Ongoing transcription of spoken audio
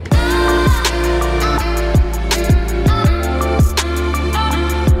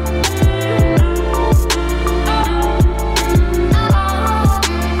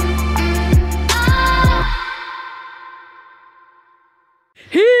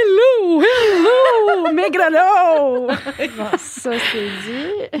Maigre-l'eau! Bon, ça, c'est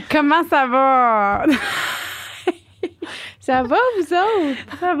dit. Comment ça va? Ça va, vous autres?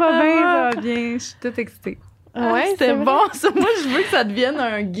 Ça va bien, ça va bien. Je suis toute excitée. Ouais, c'était bon, ça. Moi, je veux que ça devienne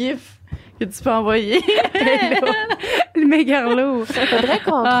un gif que tu peux envoyer. Le mégarlot. Faudrait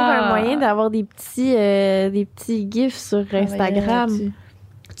qu'on trouve un moyen d'avoir des petits gifs sur Instagram.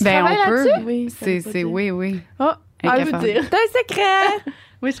 Tu travailles on peut. là-dessus? Oui, Oui. Oh, elle veut dire. t'as un secret!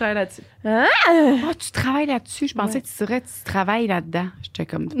 Oui, je travaille là-dessus. Hein? Oh, tu travailles là-dessus. Je pensais que tu dirais tu travailles là-dedans. J'étais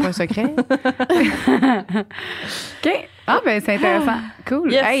comme, c'est pas un secret. OK. Ah, ben c'est intéressant.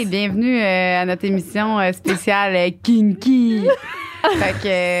 Cool. Yes. Hey, bienvenue à notre émission spéciale Kinky. Fait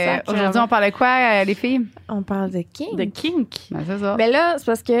que aujourd'hui, on parle de quoi, les filles? On parle de kink. De kink. Ben, c'est ça. Mais là, c'est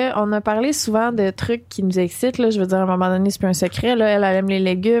parce qu'on a parlé souvent de trucs qui nous excitent. Là. Je veux dire, à un moment donné, c'est plus un secret. Là. Elle aime les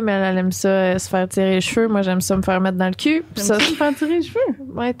légumes, elle aime ça se faire tirer les cheveux. Moi, j'aime ça me faire mettre dans le cul. Puis ça, se faire tirer les cheveux?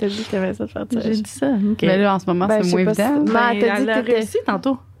 Ouais, t'as dit que t'aimais ça te faire tirer les J'ai cheveux. dit ça. OK. Mais là, en ce moment, Ben, c'est je moins sais pas évident. si- Non, t'as dit que t'étais- aussi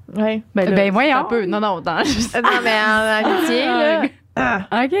tantôt. Ouais. Ben, voyons. Un peu. Non, dans juste... Non, mais en amitié, là.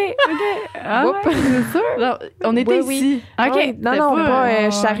 OK. Ah, ouais, c'est sûr. Non, on était Oui, ici. OK. Ouais. Non, C'était non, pas, pas.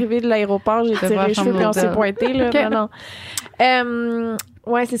 Je suis arrivée de l'aéroport, j'ai C'était tiré pas les la cheveux, chambre puis on s'est d'hôtel. pointé, là. OK. Non.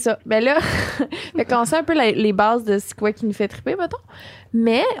 Ouais, c'est ça. Ben là, fait qu'on sait un peu les bases de c'est quoi qui nous fait triper, mettons.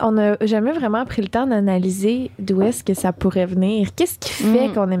 Mais on n'a jamais vraiment pris le temps d'analyser d'où est-ce que ça pourrait venir. Qu'est-ce qui fait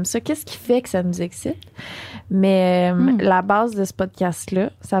qu'on aime ça? Qu'est-ce qui fait que ça nous excite? Mais la base de ce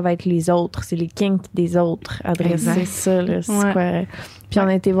podcast-là, ça va être les autres. C'est les kinks des autres. Adresser Exact. ça, là. C'est quoi? Puis on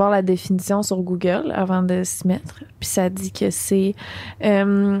a été voir la définition sur Google avant de s'y mettre. Puis ça dit que c'est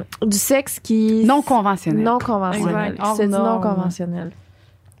du sexe qui... Non conventionnel. Non conventionnel. Exact. C'est du Hors non norme. conventionnel.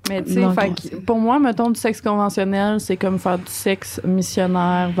 Mais tu sais, Non, fait non, que pour moi, mettons, du sexe conventionnel, c'est comme faire du sexe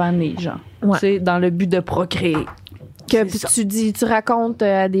missionnaire vanille, genre. Ouais. Tu sais, dans le but de procréer. Que C'est ça. tu racontes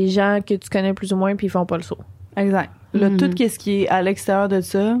à des gens que tu connais plus ou moins puis ils font pas le saut. Exact. Là, Mhm. tout ce qui est à l'extérieur de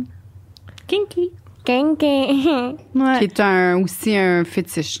ça, kinky. Kinky. Ouais. Qui est aussi un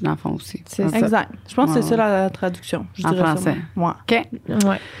fétiche, dans le fond, aussi. C'est ça. Exact. Je pense que Ouais, c'est ça la traduction. Je En dirais ça, français. moi. OK.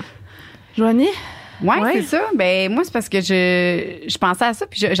 Ouais. Joanie? Ouais, Ouais. c'est ça. Ben moi, c'est parce que je pensais à ça,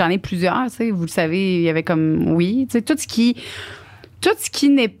 puis j'en ai plusieurs, tu sais. Vous le savez, il y avait comme, oui, tu sais, tout ce qui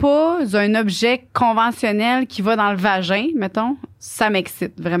n'est pas un objet conventionnel qui va dans le vagin, mettons, ça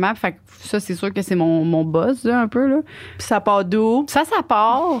m'excite vraiment. Fait que ça, c'est sûr que c'est mon buzz, là, un peu, là. Puis ça part d'où? Ça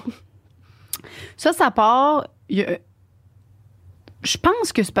part. Je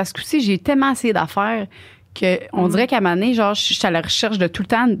pense que c'est parce que aussi, j'ai tellement essayé d'affaires on dirait qu'à un moment donné, genre, je suis à la recherche de tout le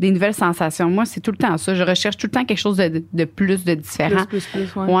temps des nouvelles sensations. Moi, c'est tout le temps ça. Je recherche tout le temps quelque chose de plus, de différent. Plus,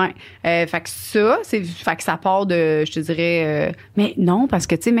 ouais. Ouais. Fait que fait que ça part de, je te dirais, mais non, parce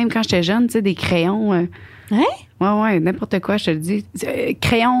que, tu sais, même quand j'étais jeune, tu sais, des crayons. Hein? Ouais, n'importe quoi, je te le dis.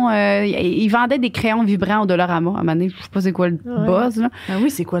 Crayons, ils vendaient des crayons vibrants au Dollarama. À un moment donné, je sais pas c'est quoi le buzz, là. Ah oui,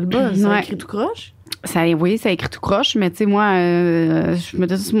 c'est quoi le buzz? Ça Ouais. écrit tout croche? Oui, ça écrit tout croche, mais tu sais, moi, je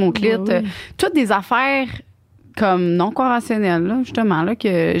mettais ça sur mon clit. Ouais, oui. Toutes des affaires comme non conventionnelles, là, justement, là,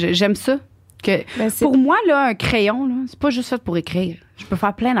 que j'aime ça. Que Ben, c'est- pour moi, là, un crayon, là, c'est pas juste fait pour écrire. Je peux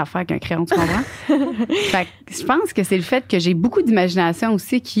faire plein d'affaires avec un crayon, tu comprends? Fait que je pense que c'est le fait que j'ai beaucoup d'imagination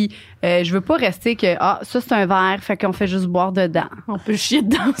aussi qui, je veux pas rester que, ça, c'est un verre, fait qu'on fait juste boire dedans. On peut chier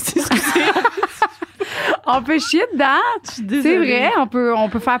dedans, c'est ce que c'est. On peut chier dedans. C'est désolée. vrai, on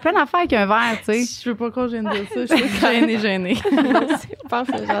peut faire plein d'affaires avec un verre, tu sais. Je veux pas qu'on gêne de ça. Je suis gênée. c'est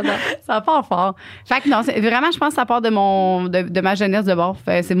parfait, j'adore. Ça part fort. Fait que non, vraiment, je pense que ça part de ma jeunesse de bord.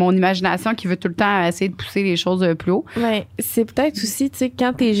 C'est mon imagination qui veut tout le temps essayer de pousser les choses plus haut. Ouais, c'est peut-être aussi, tu sais,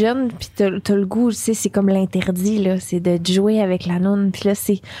 quand t'es jeune, puis t'as le goût, tu sais, c'est comme l'interdit, là, c'est de jouer avec la noune. Puis là,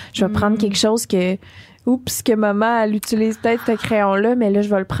 je vais prendre quelque chose que maman, elle utilise peut-être ce crayon-là, mais là, je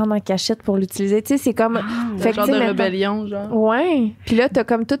vais le prendre en cachette pour l'utiliser. Tu sais, c'est comme... Fait genre tu sais, de mettons- rébellion, genre. Ouais. Puis là, t'as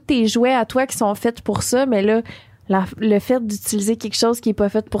comme tous tes jouets à toi qui sont faits pour ça, mais là, le fait d'utiliser quelque chose qui est pas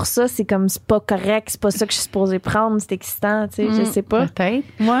fait pour ça, c'est comme, c'est pas correct, c'est pas ça que je suis supposée prendre, c'est excitant, tu sais, je sais pas. Peut-être.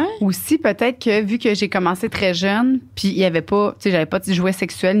 Ouais. Aussi, peut-être que vu que j'ai commencé très jeune, puis il y avait pas, tu sais, j'avais pas de jouets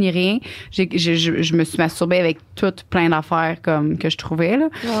sexuels ni rien, je me suis masturbée avec toutes plein d'affaires comme que je trouvais, là.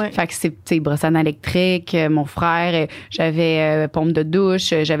 Ouais. Fait que c'est, tu sais, brosse à dents électrique, mon frère, j'avais pompe de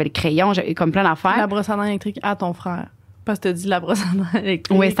douche, j'avais le crayon, j'avais comme plein d'affaires. La brosse à dents électrique à ton frère. Parce que t'as dit la brosse à dents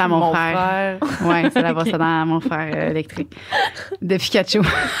électrique. Oui, c'est à mon frère. Ouais, c'est la brosse à dents à mon frère électrique. De Pikachu.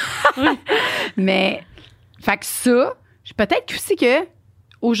 Mais, fait que ça, peut-être aussi que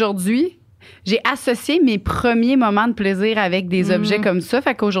aujourd'hui, j'ai associé mes premiers moments de plaisir avec des objets comme ça.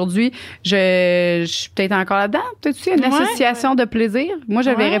 Fait qu'aujourd'hui, je suis peut-être encore là-dedans. Peut-être aussi une association de plaisir. Moi, je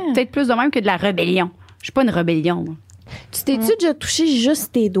le verrais peut-être plus de même que de la rébellion. Je suis pas une rébellion, moi. Tu t'es-tu déjà touché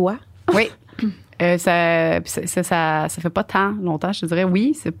juste tes doigts? Oui. Ça fait pas tant longtemps, je te dirais.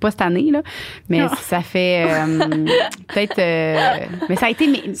 Oui, c'est pas cette année, là. Mais ça fait peut-être... mais ça a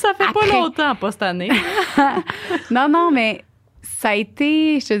été... Ça fait après. pas longtemps, pas cette année. Non, mais ça a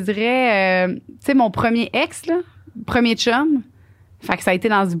été, je te dirais... tu sais, mon premier ex, là, premier chum, fait que ça a été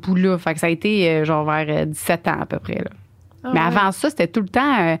dans ce bout-là. Fait que ça a été genre vers 17 ans à peu près, là. Mais avant ça, c'était tout le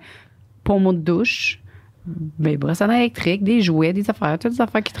temps pommeau de douche, brosse à dents électrique, des jouets, des affaires, toutes des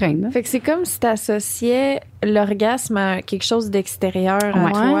affaires qui traînent. Là. Fait que c'est comme si t'associais l'orgasme à quelque chose d'extérieur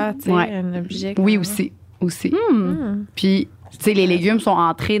à toi, tu sais, un objet. Oui, aussi. Puis, tu sais, les légumes sont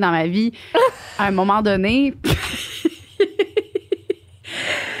entrés dans ma vie à un moment donné.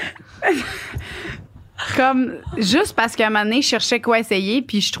 Comme, juste parce qu'à un moment donné, je cherchais quoi essayer,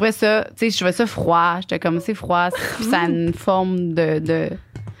 puis je trouvais ça, tu sais, je trouvais ça froid. J'étais comme, c'est froid, puis ça a une forme de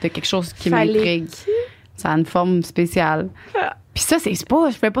quelque chose qui m'intrigue. Ça a une forme spéciale. Puis ça, c'est pas,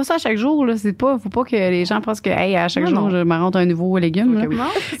 je fais pas ça à chaque jour, là. C'est pas, faut pas que les gens pensent que, hey, à chaque jour, je me rentre un nouveau légume, là.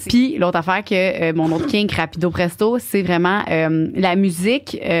 Puis l'autre affaire que mon autre kink, rapido presto, c'est vraiment la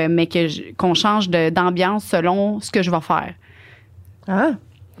musique, mais qu'on change d'ambiance selon ce que je vais faire. Ah!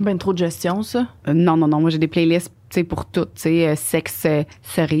 Ben trop de gestion, ça. Non. Moi, j'ai des playlists, tu sais, pour tout. Tu sais, sexe,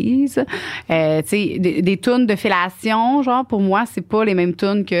 cerise. Tu sais, des tunes de fellation, genre, pour moi, c'est pas les mêmes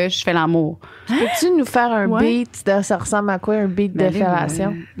tunes que je fais l'amour. Peux-tu nous faire un beat ça ressemble à quoi, un beat de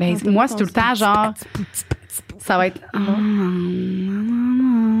fellation? Moi, c'est tout le temps, genre, ça va être...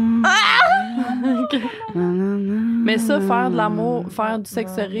 Mais ça, faire de l'amour, faire du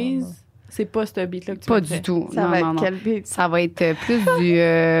sexe cerise... C'est pas ce beat-là que tu Pas du tout. Ça va être quel beat? Ça va être plus du...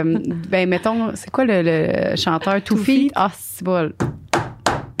 mettons, c'est quoi le chanteur? Two Feet? Ah, c'est bon.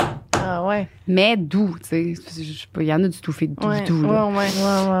 Ah ouais. Mais doux, tu sais. Je sais pas, il y en a du Two Feet doux. Ouais.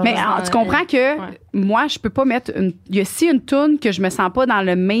 Mais tu comprends que moi, je peux pas mettre... Il y a si une toune que je me sens pas dans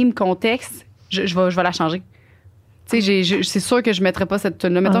le même contexte, je vais la changer. Tu sais, c'est sûr que je mettrais pas cette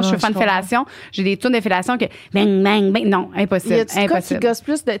tune-là. Mettons, je suis fan de fellation. J'ai des tunes de fellation que bang, bang, bang. Non, impossible. Y a-tu quoi qui gosse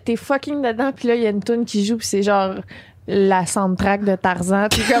plus de t'es fucking dedans, puis là, il y a une tune qui joue, puis c'est genre la soundtrack de Tarzan,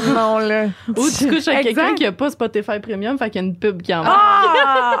 puis comme non, là. Ou tu couches avec quelqu'un qui a pas Spotify Premium, fait qu'il y a une pub qui en va.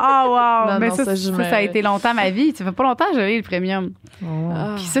 Wow! Mais ça a été longtemps ma vie. Ça fait pas longtemps que j'avais le Premium.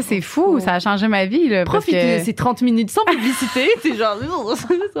 Puis ça, c'est fou. Ça a changé ma vie, là. Profitez de ces 30 minutes sans publicité. C'est genre, ça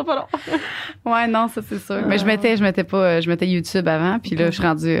sera pas long. Ouais, non, ça, c'est sûr. Mais je mettais YouTube avant, puis là, je suis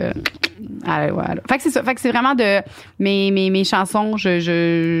rendue... Fait que c'est ça. Fait que c'est vraiment de mes chansons,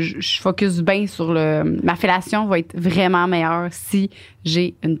 je focus bien sur ma fellation va être vraiment meilleure si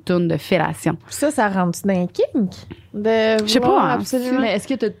j'ai une toune de fellation. Ça rentre dans un kink? Je sais pas. Absolument. Mais est-ce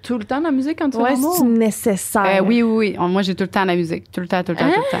que tu as tout le temps de la musique quand tu fais l'amour? c'est nécessaire. Oui. Moi, j'ai tout le temps la musique. Tout le temps.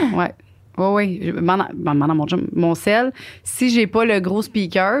 Ouais. Oui. Mon cell, si j'ai pas le gros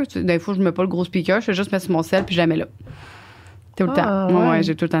speaker, des fois, je mets pas le gros speaker, je fais juste mettre sur mon cell puis je la mets là. Tout le temps. Ouais,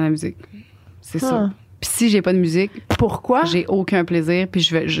 j'ai tout le temps la musique. C'est ça. Puis si j'ai pas de musique, pourquoi? J'ai aucun plaisir. Puis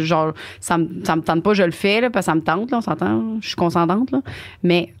genre, ça me tente pas, je le fais, là, parce que ça me tente, là, on s'entend. Je suis consentante, là.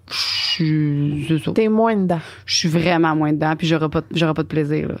 Mais c'est ça. T'es moins dedans. Je suis vraiment moins dedans, puis j'aurai pas de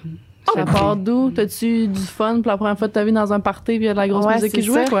plaisir, là. Ça part d'où? T'as-tu du fun pour la première fois de ta vie dans un party, puis il y a de la grosse musique qui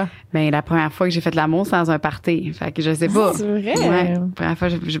jouait, quoi? Ben, la première fois que j'ai fait de l'amour, c'est dans un party. Fait que je sais pas. C'est vrai? Ouais. La première fois,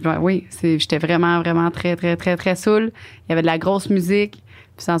 j'étais vraiment, vraiment très, très, très, très saoul. Il y avait de la grosse musique,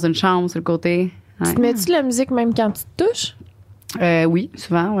 puis dans une chambre sur le côté. Ouais. Tu te mets-tu de la musique même quand tu te touches? Oui,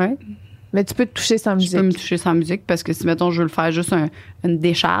 souvent, ouais. Mais tu peux te toucher sans musique. Je peux me toucher sans musique parce que si, mettons, je veux le faire juste une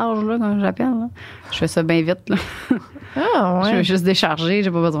décharge, là, comme j'appelle, là, je fais ça bien vite, là. Ah, ouais. Je veux juste décharger,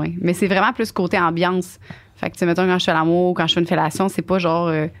 j'ai pas besoin. Mais c'est vraiment plus côté ambiance. Fait que, tu sais, mettons, quand je fais l'amour, quand je fais une fellation, c'est pas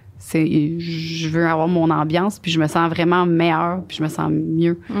genre, je veux avoir mon ambiance, puis je me sens vraiment meilleure, puis je me sens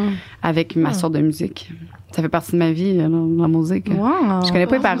mieux avec ma sorte de musique. Ça fait partie de ma vie, la musique. Wow. Je connais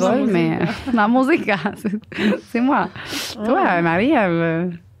pas les paroles, mais la musique, c'est moi. Toi, Marie,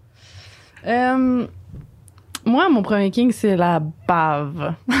 moi, mon premier king, c'est la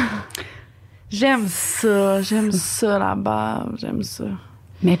bave. J'aime ça, la bave, j'aime ça.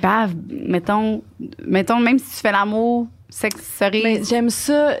 Mais bave, mettons, même si tu fais l'amour, sexe cerise. Mais j'aime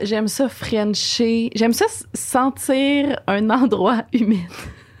ça frencher. J'aime ça sentir un endroit humide.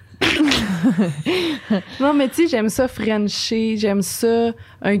 Non, mais tu sais, j'aime ça frencher, j'aime ça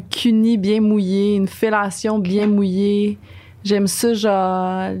un cuni bien mouillé, une fellation bien mouillée. J'aime ça,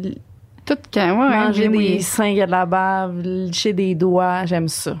 genre... Tout quand manger des seins, de la bave, licher des doigts, j'aime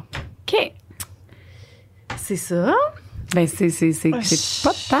ça. OK. C'est ça. Ben, c'est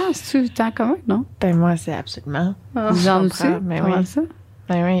pas de temps, c'est du temps commun, non? Ben, moi, c'est absolument. Genre aussi? Mais oui. Ça?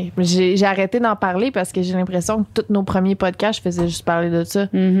 Ben oui. J'ai arrêté d'en parler parce que j'ai l'impression que tous nos premiers podcasts, je faisais juste parler de ça.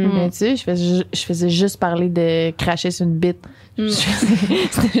 Mais tu sais, je faisais juste parler de cracher sur une bite.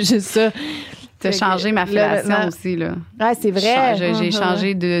 C'était juste ça. T'as changé ma fellation aussi, là. Ah, c'est vrai. J'ai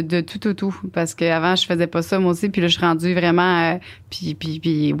changé de tout. Parce qu'avant, je faisais pas ça, moi aussi. Puis là, je suis rendue vraiment...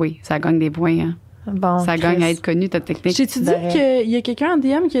 puis oui, ça gagne des points. Hein. Bon, ça gagne à être connu, ta technique. J'ai-tu dit qu'il y a quelqu'un en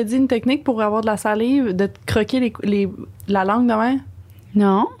DM qui a dit une technique pour avoir de la salive, de te croquer la langue de main?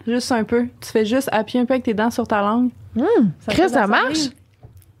 Non. Juste un peu. Tu fais juste appuyer un peu avec tes dents sur ta langue. Ça marche?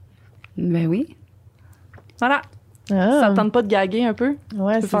 Ben oui. Voilà. Ça te tente pas de gaguer un peu?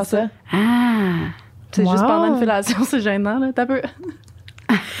 Ouais, tu peux faire c'est ça. Ah! C'est juste pendant une fellation, c'est gênant, là. T'as peu.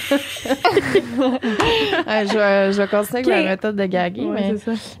 Je vais continuer avec la méthode de gaguer. Ouais,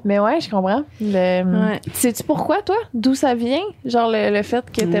 mais ouais, je comprends. Sais-tu pourquoi, toi? D'où ça vient? Genre le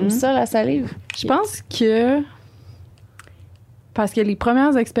fait que t'aimes ça, la salive? Je pense que... Parce que les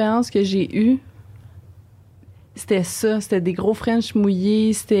premières expériences que j'ai eues, c'était ça. C'était des gros French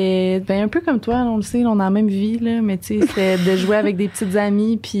mouillés. C'était un peu comme toi, on le sait, on a la même vie, là. Mais tu sais, c'était de jouer avec des petites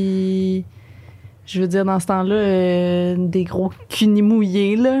amies, puis... Je veux dire, dans ce temps-là, des gros cunis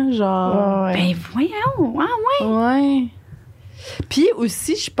mouillés, là, genre... Ouais. Ben voyons! Ouais. Puis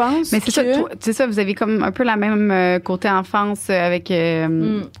aussi, je pense mais c'est ça, vous avez comme un peu la même côté enfance avec...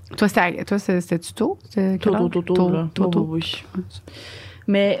 Toi, c'était-tu tôt? Tôt, oui.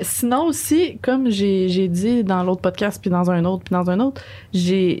 Mais sinon aussi, comme j'ai dit dans l'autre podcast, puis dans un autre,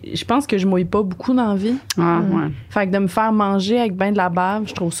 je pense que je mouille pas beaucoup dans la vie. Fait que de me faire manger avec ben de la bave,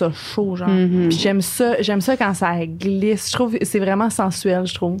 je trouve ça chaud, genre. Puis j'aime ça quand ça glisse. Je trouve que c'est vraiment sensuel,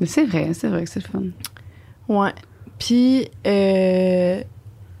 je trouve. C'est vrai que c'est le fun. Ouais. Puis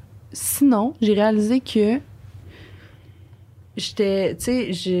sinon, j'ai réalisé que j'étais, tu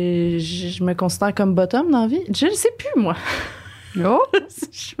sais, je me considère comme bottom dans la vie. Je ne sais plus, moi. Oh!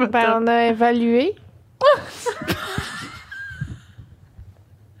 On a évalué.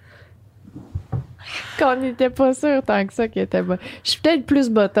 Qu'on n'était pas sûr tant que ça qu'il était bon. Je suis peut-être plus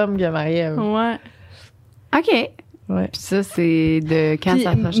bottom que Marie-Ève. Ouais. OK. Ouais. Puis ça, c'est de quand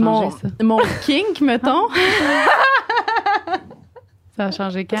ça a changé, ça? Mon kink, mettons. Ça a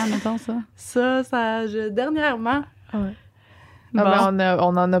changé quand, mettons, ça? Dernièrement. Ouais. Bon.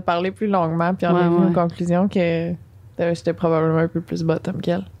 On en a parlé plus longuement, puis on a vu une conclusion que j'étais probablement un peu plus bottom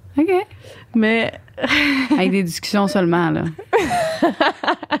qu'elle. OK. Mais... Avec des discussions seulement, là.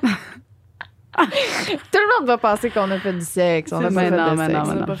 Tout le monde va penser qu'on a fait du sexe. On n'a pas fait de sexe.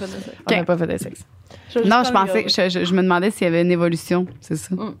 On n'a pas fait de sexe. Non, je pensais... Je me demandais s'il y avait une évolution, c'est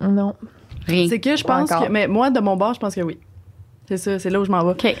ça? Non. Rien. C'est que je pense que... Mais moi, de mon bord, je pense que oui. C'est ça, c'est là où je m'en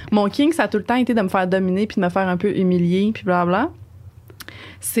vais. Okay. Mon kink, ça a tout le temps été de me faire dominer puis de me faire un peu humilier puis blablabla.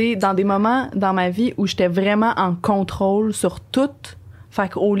 C'est dans des moments dans ma vie où j'étais vraiment en contrôle sur tout.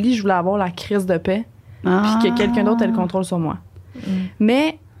 Fait qu'au lit, je voulais avoir la crise de paix puis que quelqu'un d'autre ait le contrôle sur moi.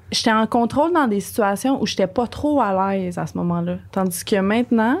 Mais j'étais en contrôle dans des situations où j'étais pas trop à l'aise à ce moment-là. Tandis que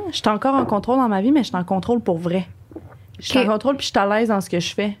maintenant, j'étais encore en contrôle dans ma vie, mais j'étais en contrôle pour vrai. Je suis en contrôle puis je suis à l'aise dans ce que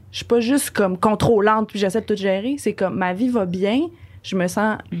je fais. Je suis pas juste comme contrôlante puis j'essaie de tout gérer. C'est comme ma vie va bien, je me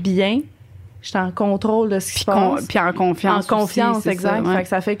sens bien, je suis en contrôle de ce qui se passe. Puis en confiance. En confiance, aussi, exact. Fait que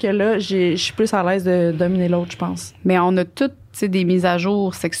ça fait que là, je suis plus à l'aise de dominer l'autre, je pense. Mais on a toutes, tu sais, des mises à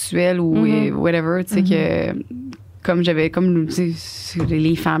jour sexuelles ou whatever, tu sais, que... Comme tu sais,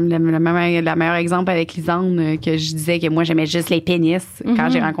 les femmes, le meilleur exemple avec lisent, que je disais que moi, j'aimais juste les pénis quand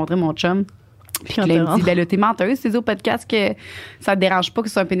j'ai rencontré mon chum. Puis là, il me dit, ben là, t'es menteuse, tu dis au podcast que ça te dérange pas que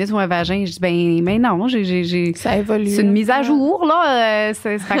ce soit un pénis ou un vagin. Je dis, ben non, ça évolue. C'est une mise à jour, là.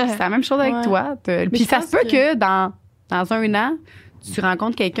 C'est la même chose avec toi. Puis ça se peut que dans un an, tu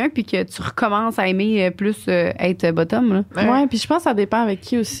rencontres quelqu'un puis que tu recommences à aimer plus être bottom, là. Ouais, puis je pense que ça dépend avec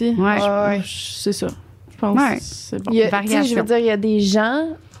qui aussi. Ouais. C'est ça. Je pense que c'est bon. Je veux dire, il y a des gens...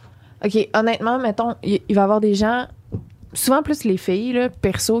 OK, honnêtement, mettons, il va y avoir des gens... Souvent plus les filles, là,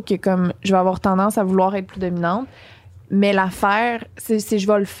 perso, que comme je vais avoir tendance à vouloir être plus dominante. Mais l'affaire, c'est je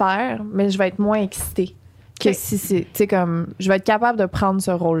vais le faire, mais je vais être moins excitée. Que si c'est, tu sais, comme, je vais être capable de prendre ce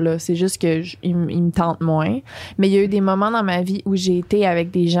rôle-là. C'est juste que il me tente moins. Mais il y a eu des moments dans ma vie où j'ai été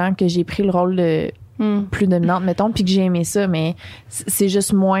avec des gens que j'ai pris le rôle de plus dominante, mettons, puis que j'ai aimé ça, mais c'est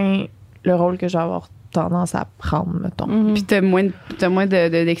juste moins le rôle que je vais avoir tendance à prendre, mettons. Puis t'as moins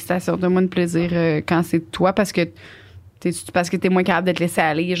d'excitation, t'as moins de plaisir quand c'est toi parce que t'es moins capable de te laisser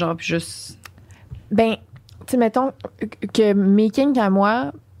aller, genre, puis juste... Ben, tu sais, mettons que mes kinks à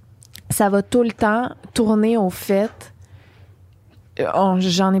moi, ça va tout le temps tourner au fait...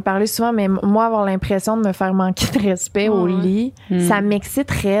 J'en ai parlé souvent, mais moi, avoir l'impression de me faire manquer de respect au lit, ça m'excite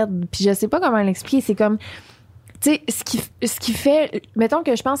raide. Puis je sais pas comment l'expliquer. C'est comme... Tu sais, ce qui fait... Mettons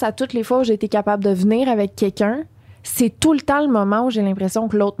que je pense à toutes les fois où j'ai été capable de venir avec quelqu'un, c'est tout le temps le moment où j'ai l'impression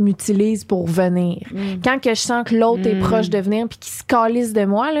que l'autre m'utilise pour venir. Quand que je sens que l'autre est proche de venir puis qu'il se calisse de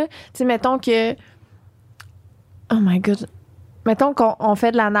moi, là, tu sais, mettons que... Oh my God. Mettons qu'on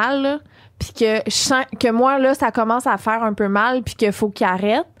fait de l'anal, là, puis que je sens que moi, là, ça commence à faire un peu mal puis qu'il faut qu'il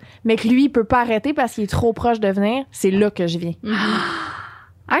arrête, mais que lui, il peut pas arrêter parce qu'il est trop proche de venir, c'est là que je viens.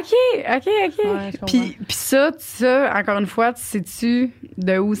 OK. Ouais, Puis ça, encore une fois, sais-tu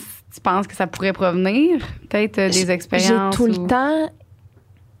de où tu penses que ça pourrait provenir? Peut-être des expériences? J'ai tout le temps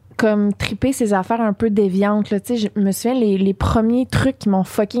comme trippé ces affaires un peu déviantes. Là. Tu sais, je me souviens, les premiers trucs qui m'ont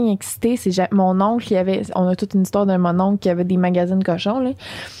fucking excité, c'est mon oncle, on a toute une histoire de mon oncle qui avait des magazines cochons. Là.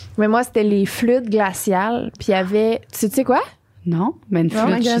 Mais moi, c'était les flûtes glaciales. Puis il y avait... Tu sais quoi? Non, mais une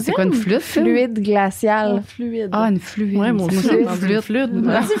flûte, je sais quoi une flûte? Fluide glacial. Fluide. Ah, une flûte. Ouais, mon flûte. Flûte.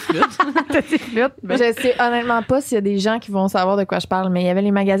 T'as dit flûte? Je sais honnêtement pas s'il y a des gens qui vont savoir de quoi je parle, mais il y avait les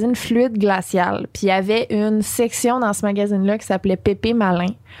magazines fluides glaciales. Puis il y avait une section dans ce magazine-là qui s'appelait Pépé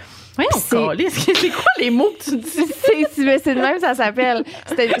Malin. Oui, c'est quoi les mots que tu dis? C'est de même, ça s'appelle.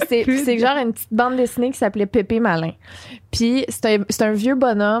 C'est genre une petite bande dessinée qui s'appelait Pépé Malin. Puis c'est un vieux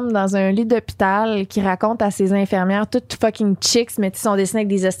bonhomme dans un lit d'hôpital qui raconte à ses infirmières, toutes fucking chicks, mais ils sont dessinés avec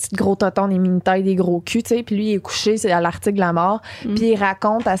des hosties de gros totons, des mini-tailles, des gros culs, tu sais. Puis lui, il est couché, c'est à l'article de la mort. Puis il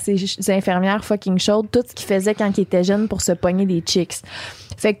raconte à ses infirmières fucking chaudes tout ce qu'il faisait quand il était jeune pour se pogner des chicks.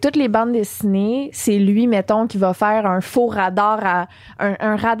 Fait que toutes les bandes dessinées, c'est lui, mettons, qui va faire un faux radar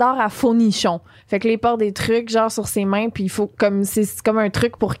un radar à faux nichon. Fait que les porte des trucs, genre, sur ses mains, puis il faut c'est comme un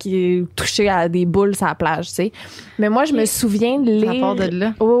truc pour qu'il touche à des boules sur la plage, tu sais. Mais moi, je me souviens de lire... Ça part de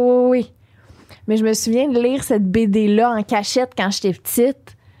là? Oui. Mais je me souviens de lire cette BD-là en cachette quand j'étais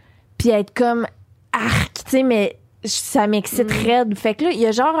petite, puis être comme arc, tu sais, mais ça m'excite raide. Fait que là, il y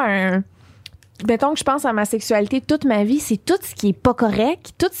a genre un... Mettons que je pense à ma sexualité toute ma vie, c'est tout ce qui est pas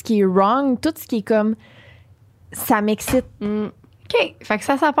correct, tout ce qui est wrong, tout ce qui est comme... Ça m'excite. OK. Fait que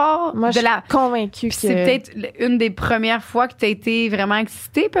ça part Moi, de je suis la... convaincue que... C'est peut-être une des premières fois que tu as été vraiment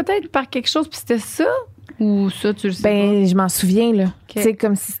excitée, peut-être, par quelque chose, puis c'était ça? Ou ça, tu le sais Ben, je m'en souviens, là. Okay. Tu sais,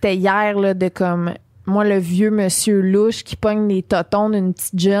 comme si c'était hier, là, de comme... Moi, le vieux monsieur louche qui pogne les totons d'une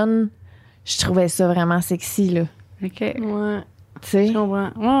petite jeune, je trouvais ça vraiment sexy, là. OK. Ouais. Tu sais? Je comprends.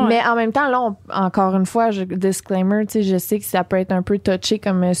 Ouais. Mais en même temps, là, encore une fois, disclaimer, tu sais, je sais que ça peut être un peu touché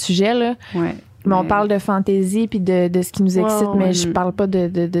comme sujet, là. Ouais. Mais on parle de fantaisie puis de ce qui nous excite, Ouais, mais je parle pas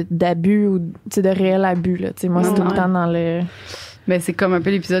d'abus ou de réel abus, là. Tu sais, moi, c'est tout le temps dans le... Ben, c'est comme un peu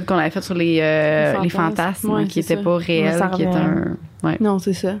l'épisode qu'on avait fait sur les fantasmes ouais, qui c'est n'étaient ça. pas réels, qui étaient un... Ouais. Non,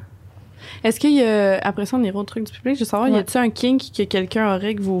 c'est ça. Est-ce qu'il y a... Après ça, on ira au truc du public. Je veux savoir, y a-t-il un kink que quelqu'un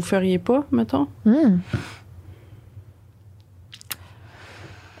aurait que vous feriez pas, mettons?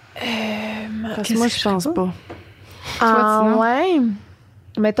 Parce que moi, je pense pas. Ah, sinon? ouais?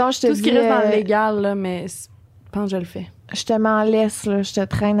 Mettons, je te Tout ce qui dis, reste dans le légal, là, mais je pense que je le fais. je te m'en laisse, là, je te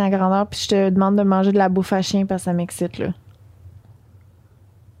traîne à grandeur puis je te demande de manger de la bouffe à chien parce que ça m'excite, là.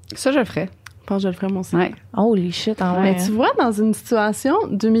 Ça, je le ferais. Je pense que je le ferais, mon aussi. Ouais. Holy shit, en Mais vrai. tu vois, dans une situation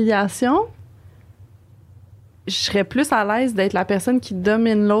d'humiliation, je serais plus à l'aise d'être la personne qui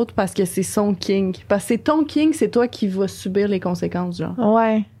domine l'autre parce que c'est son kink. Parce que c'est ton kink, c'est toi qui vas subir les conséquences, genre.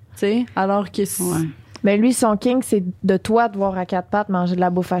 Ouais. Tu sais, alors que... Ouais. Ben lui, son king, c'est de toi de voir à quatre pattes manger de la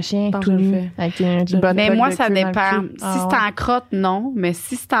bouffe à chien, Je pense tout que je le nu, fais. avec une Je le bonne Mais poque moi, de ça queue dans le dépend. cul. Si c'est en crotte, non. Mais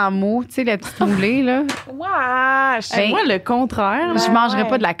si c'est en mot, tu sais, la petite moulée, là, Ouais, Hey, moi, le contraire, je Ben mangerais ouais.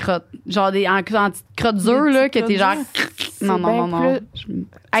 pas de la crotte. Genre en petite crotte dure, Des là, petites que t'es genre... crottes Non, non, bien non, non.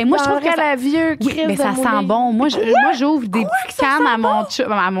 Hey, moi, je trouve que ça... la vieux Oui, crise mais ça de sent moulée. bon. Moi, j'ouvre des petites cannes à mon chat.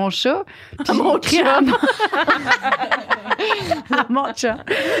 À mon chat. À mon chat. À mon chat.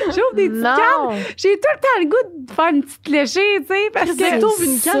 J'ouvre des petites Non. cannes. J'ai tout le temps le goût de faire une petite léchée, tu sais, parce Si que... t'ouvres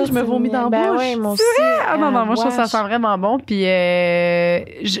une canne, je me vomis dans la ben bouche. Ouais, mon aussi. Ah non, non, moi, je trouve que ça sent vraiment bon. Puis, mais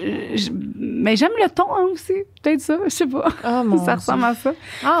j'aime le ton, hein, aussi. Peut-être ça, je sais pas. Ah, mon Ça ressemble à ça.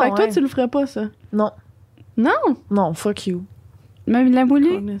 Ah, Fait que toi, ouais. tu le ferais pas, ça? Non. Non? Non, fuck you. Même de la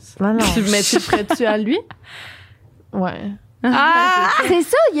moulée. Non, non. Mais tu le ferais-tu à lui? Ouais. Ah! C'est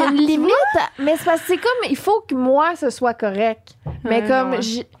ça, il y a une limite. Mais c'est parce que c'est comme, il faut que moi, ce soit correct. Mais Ouais, comme, ouais.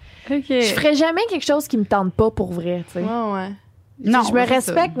 je ferais jamais quelque chose qui me tente pas pour vrai, tu sais. Ouais, ouais. Non, Je me c'est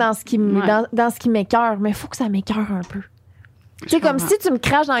respecte dans ce qui Ouais. dans ce qui m'écoeure, mais il faut que ça m'écoeure un peu. Tu sais, comme comprends. si tu me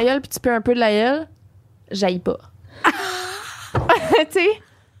craches dans la gueule puis tu peux un peu de la gueule, j'haïs pas. Tu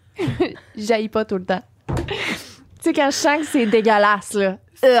sais? J'haïs pas tout le temps. Tu sais, quand je sens que c'est dégueulasse, là.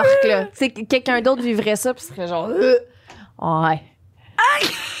 Urk, là. Tu sais, quelqu'un d'autre vivrait ça puis serait genre... Ouais.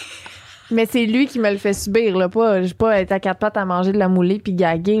 Mais c'est lui qui me le fait subir, là. Je vais pas être à quatre pattes à manger de la moulée puis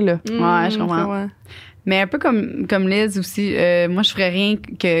gaguer, là. Ouais, je comprends. Ouais. Mais un peu comme Liz aussi, moi, je ferais rien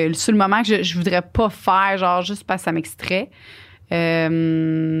que sur le moment que je voudrais pas faire, genre juste parce que ça m'extrait.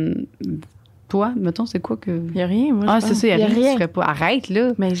 Toi, mettons, c'est quoi que... Il y a rien, moi. Ah, c'est ça, il y a rien que tu ferais pas. Arrête,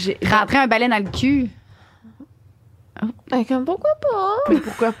 là. Mais Rentrer un balai dans le cul. Ben, comme pourquoi pas? Mais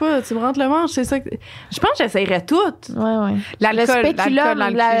pourquoi pas? Tu me rentres le manche, c'est ça que... Je pense que j'essayerais tout. Ouais. L'alcool dans le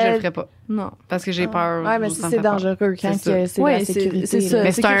cul, je le ferais pas. Non. Parce que j'ai peur. Ouais, mais ça me c'est fait peur. dangereux quand c'est Ouais, la sécurité. c'est ça.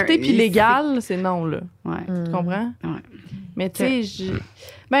 Mais Sécurité puis légal, légal, c'est non, là. Ouais. Tu comprends? Ouais. Mais tu sais,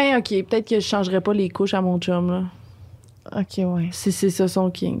 ben, OK, peut-être que je changerais pas les couches à mon chum, là. OK, ouais. Si c'est ça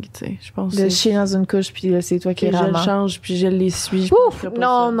son king, tu sais. Je pense De chier dans une couche, puis là, c'est toi qui que je le ramasses. change, puis je l'essuie. Je Ouf! penserais pas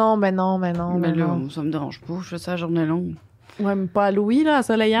Non, ça. non, mais non. Mais là, ça me dérange pas. Je fais ça la journée longue. Ouais, mais pas à Louis, là, à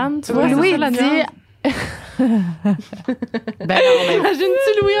Soleillanne, tu vois. Louis c'est ça, la dit... nuance. Ben non, mais...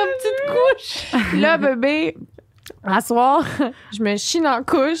 Imagine-tu Louis en petite couche? Là, bébé, à soir, je me chie dans la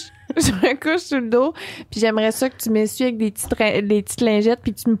couche, je me couche sur le dos, puis j'aimerais ça que tu m'essuies avec des petites lingettes,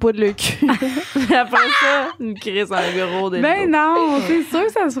 puis que tu me poudres le cul. Puis après ça, une crise en bureau de Ben non, c'est sûr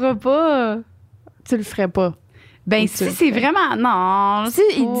que ça se fera pas. Tu le ferais pas. Ben Ou si tu le c'est ferais. vraiment... Non, Si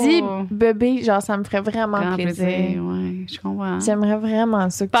il pas. dit bébé, genre, ça me ferait vraiment Grand plaisir. ouais, je comprends. J'aimerais vraiment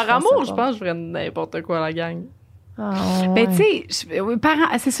ça que Par tu fasses amour, ça. je pense que je ferais n'importe quoi à la gang. Ah, Ben, ouais. tu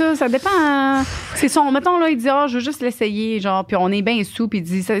sais, c'est ça dépend. C'est son, mettons, là, il dit, je veux juste l'essayer, genre, puis on est bien sous, puis il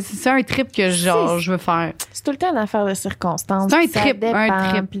dit, c'est un trip que, genre, je veux faire. C'est tout le temps une affaire de circonstances. C'est un puis ça trip,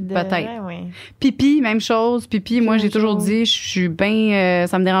 dépend, puis de- peut-être. Ouais. Pipi, même chose. Pipi, moi, j'ai toujours Toujours. dit, je suis bien,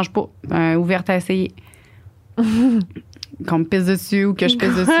 ça me dérange pas, ouverte à essayer. Qu'on me pisse dessus ou que je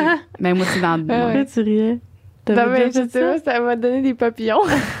pisse dessus. Mais moi, c'est dans le. Ouais. Pourquoi tu riais? Non, T'avais mais déjà je fait sais pas, ça m'a donné des papillons.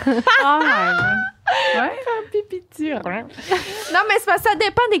 Ah, ouais. Pipi dessus. Non, mais c'est parce que ça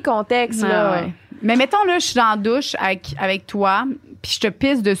dépend des contextes, là. Ouais. Mais mettons, là, je suis dans la douche avec toi, puis je te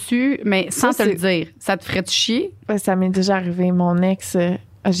pisse dessus, mais sans Ça, te le c'est- dire. Ça te ferait-tu chier? Ouais, ça m'est déjà arrivé. Mon ex,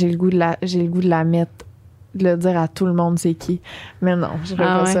 j'ai le goût de la mettre, de le dire à tout le monde c'est qui. Mais non, je ferais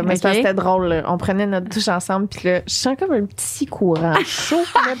Ah pas ouais, ça. Mais c'est ok. parce que c'était drôle, là. On prenait notre douche ensemble, puis là, je sens comme un petit courant chaud,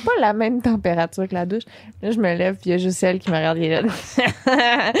 mais pas la même température que la douche. Là, je me lève, puis il y a juste elle qui me regarde.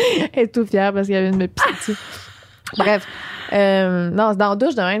 Elle est tout fière parce qu'elle vient de me pisser dessus. Bref. Non, dans la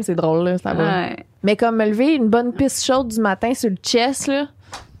douche de même, c'est drôle, là. Ça va. Ouais. Mais comme me lever une bonne pisse chaude du matin sur le chest, là.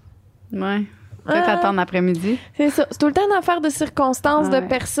 Ouais. Peut-être attendre l'après-midi. C'est ça. C'est tout le temps une affaire de circonstances, Ouais, de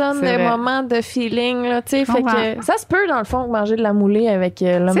personnes, c'est de vrai. moments, de feeling, là, tu sais. Je Fait comprends. que ça se peut, dans le fond, manger de la moulée avec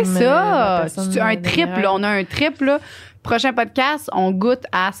l'homme. C'est ça. la personne, Un trip, là. On a un trip, là. Prochain podcast, on goûte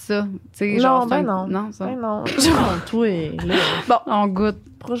à ça. Tu sais, Non, genre, ben c'est un- non. Non, ça. Ben non. Non, toi, là. On goûte.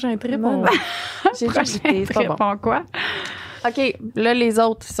 Prochain trip, Non, on... non. J'ai déjà Prochain goûté, c'est pas trip, bon. en quoi? OK, là, les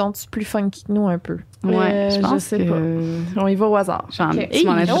autres, sont-tu plus funky que nous un peu? Ouais, je pense sais que... pas. On y va au hasard. J'en Ok. tu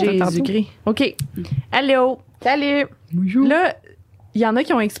m'en as dit tantôt. Jésus-Christ. OK. Allô. Salut! Là, il y en a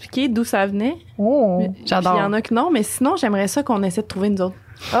qui ont expliqué d'où ça venait. Oh! Puis J'adore. il y en a que non, mais sinon, j'aimerais ça qu'on essaie de trouver nous autres.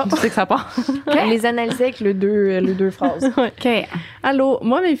 Oh. Tu sais que ça part. Les analyser avec les deux phrases. OK. Allô,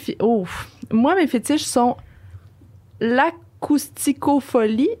 moi, mes fétiches sont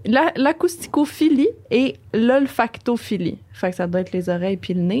l'acousticophilie et l'olfactophilie. Fait que ça doit être les oreilles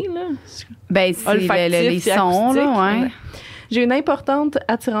puis le nez, là. Ben, c'est Olfactif les et sons, là, acoustique. ouais. J'ai une importante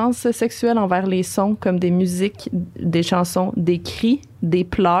attirance sexuelle envers les sons comme des musiques, des chansons, des cris, des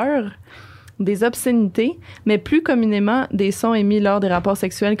pleurs, des obscénités, mais plus communément des sons émis lors des rapports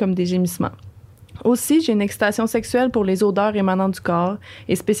sexuels comme des gémissements. Aussi, j'ai une excitation sexuelle pour les odeurs émanant du corps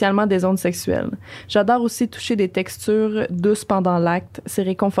et spécialement des ondes sexuelles. J'adore aussi toucher des textures douces pendant l'acte. C'est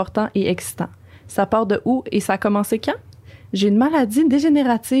réconfortant et excitant. Ça part de où et ça a commencé quand? J'ai une maladie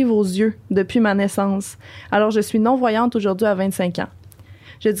dégénérative aux yeux depuis ma naissance. Alors, je suis non-voyante aujourd'hui à 25 ans.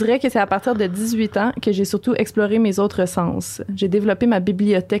 Je dirais que c'est à partir de 18 ans que j'ai surtout exploré mes autres sens. J'ai développé ma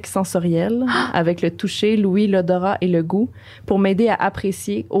bibliothèque sensorielle avec le toucher, l'ouïe, l'odorat et le goût pour m'aider à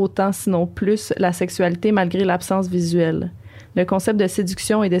apprécier autant, sinon plus, la sexualité malgré l'absence visuelle. Le concept de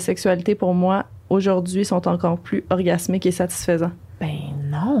séduction et de sexualité pour moi, aujourd'hui, sont encore plus orgasmiques et satisfaisants. Ben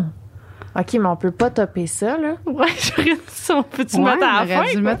non. OK, mais on peut pas topper ça, là. Ouais, j'aurais dit ça. On peut-tu le Ouais, mettre à la on aurait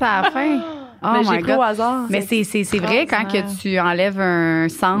fin? dû le mettre à la fin. Oh Mais my j'ai pris au God. hasard. Mais c'est vrai, quand que extraordinaire. tu enlèves un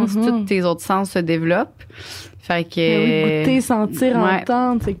sens, Mhm. tous tes autres sens se développent. Fait que... Mais oui, goûter, sentir, ouais.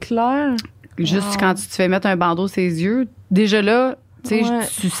 entendre, c'est clair. Juste Wow. quand tu te fais mettre un bandeau sur les yeux, déjà là, tu sais, Ouais.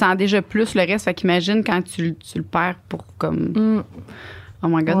 tu sens déjà plus le reste. Fait qu'imagine quand tu le perds pour comme... Oh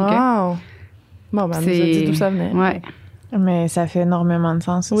my God, OK. Wow. Bon, ben, elle nous a dit d'où ça venait. Ouais. Mais ça fait énormément de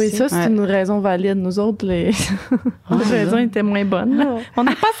sens aussi. Oui, ça, c'est Ouais. une raison valide. Nous autres, les raisons étaient moins bonnes. là. On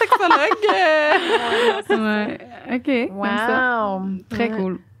n'est pas sexologue. Ouais. OK. Comme ça. Wow! Très Ouais.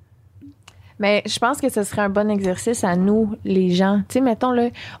 cool. Mais je pense que ce serait un bon exercice à nous, les gens. Tu sais, mettons, là,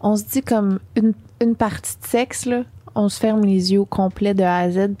 on se dit comme une partie de sexe, là, on se ferme les yeux au complet de A à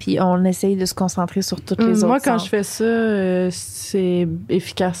Z, puis on essaye de se concentrer sur toutes les autres. Moi, quand sens. je fais ça, c'est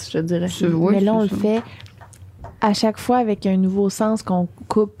efficace, je dirais. Oui, Mais là, on le ça. fait à chaque fois avec un nouveau sens qu'on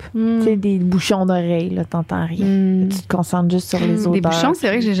coupe. Tu sais, des bouchons d'oreilles, là, t'entends rien. Tu te concentres juste sur les odeurs. Des bouchons, c'est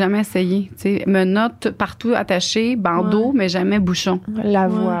vrai que j'ai jamais essayé. Tu sais, menottes partout attachées, bandeau, mais jamais bouchon. La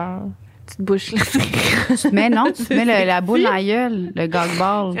voix. Tu te bouches là. Mais non, tu te mets la boule dans la gueule, le gag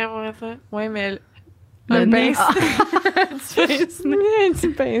ball. Oui, mais Le nez. un petit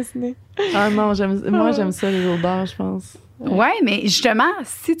pince-nez. Ah non, moi, j'aime ça, les odeurs, je pense. Ouais, mais justement,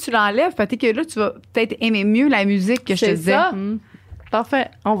 si tu l'enlèves, peut-être que là, tu vas peut-être aimer mieux la musique que je te C'est disais. ça. Parfait.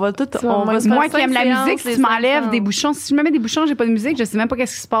 On va tout. vas On va se Moi faire qui aime 5 la musique, séances, si tu les m'enlèves 5 des bouchons, si je me mets des bouchons, j'ai pas de musique, je sais même pas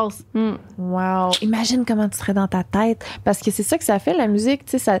qu'est-ce qui se passe. Wow. Imagine comment tu serais dans ta tête. Parce que c'est ça que ça fait, la musique.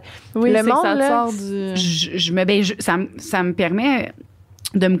 Tu sais, ça, Oui, le c'est monde, que ça te là, sort du... Ça me permet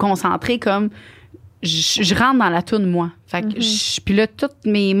de me concentrer comme je rentre dans la toune, moi. Fait que puis là, tout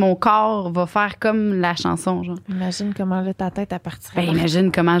mon corps va faire comme la chanson, genre. Imagine comment là, ta tête, elle partirait. Ben,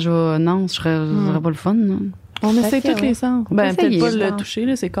 imagine comment je vais. Non, je serais pas le fun, non? On Fait essaie que, tous les sens. Ben, essayer, peut-être pas je le pense. toucher,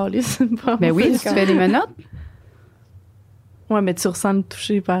 là, c'est calice. Ben oui, si tu fais des menottes. Ouais, mais tu ressens le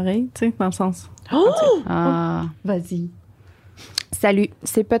toucher pareil, tu sais, dans le sens. Ah. Vas-y. Salut.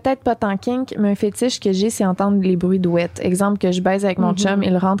 C'est peut-être pas tant kink, mais un fétiche que j'ai, c'est entendre les bruits de ouette. Exemple que je baise avec mon chum,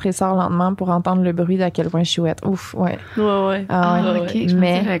 il rentre et sort lentement pour entendre le bruit d'à quel point je suis ouette. Ouf, ouais. Ouais. Ah, ouais. OK. Je pensais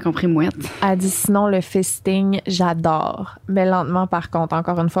Mais- que j'avais compris mouette. Elle dit sinon le fisting, j'adore. Mais lentement par contre,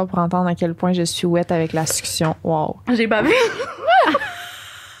 encore une fois, pour entendre à quel point je suis ouette avec la succion. Wow. J'ai bavé.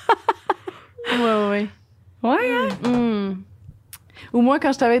 Ouais. Ouais, hein? Ou moi,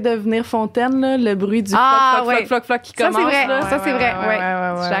 quand je t'avais de venir fontaine, là, le bruit du Ah, floc, ouais. floc, floc qui Ça, commence. c'est vrai. là. Ça, c'est vrai.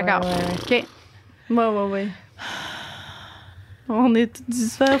 Ouais. Je suis d'accord. ouais. OK. Ouais. On est tous du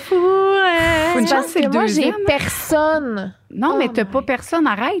se faire fourrer. Faut une chance, Parce c'est que le moi, j'ai deuxième. personne. Non, mais t'as my. pas personne,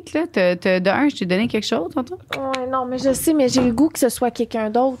 arrête, là. De un, je t'ai donné quelque chose, tantôt. Ouais, non, mais je sais, mais j'ai le goût que ce soit quelqu'un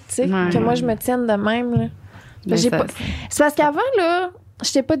d'autre, tu sais. Ouais. Que moi, je me tienne de même, là. Mais J'ai ça- pas- C'est parce qu'avant, là,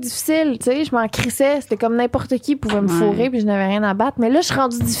 j'étais pas difficile, tu sais. Je m'en crissais. C'était comme n'importe qui pouvait me Ouais. fourrer, puis je n'avais rien à battre. Mais là, je suis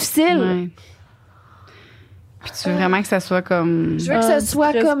rendue difficile. Ouais. Puis tu veux vraiment que ça soit comme. Je veux que ce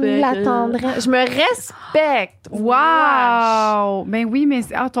soit tu comme la respectes. tendresse. Je me respecte. Wow! Ben oui, mais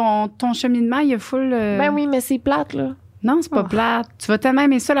ton cheminement, il est full. Ben oui, mais c'est plate, là. Non, c'est pas Oh. plate. Tu vas tellement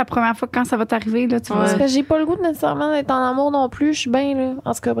aimer ça la première fois quand ça va t'arriver, là. Tu Ouais. vas. C'est parce que j'ai pas le goût de nécessairement d'être en amour non plus. Je suis bien, là.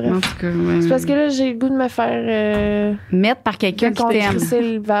 En tout cas, bref. En tout cas, ouais. C'est parce que là, j'ai le goût de me faire Mettre par quelqu'un qui t'aime. crisser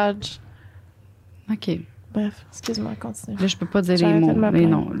le vag. OK. Bref, excuse-moi, continue. Là, je peux pas dire J'ai les arrêté mots. de me Mais plaindre.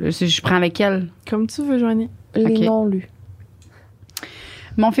 non. Là, je prends lequel? Comme tu veux, Joanie. Les Ok. non lus.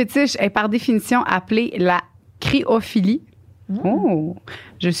 Mon fétiche est par définition appelé la cryophilie. Oh!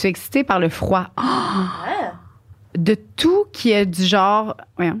 Je suis excitée par le froid. De tout qui est du genre.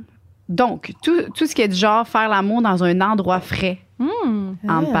 Voyons. Donc, tout ce qui est du genre faire l'amour dans un endroit frais.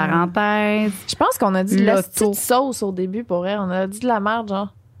 Entre parenthèses. Je pense qu'on a dit de la L'auto. petite sauce au début pour elle. On a dit de la merde,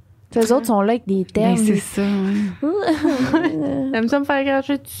 genre. Les autres sont là avec des thèmes. Ben, c'est ça, ouais. T'aimes ça me faire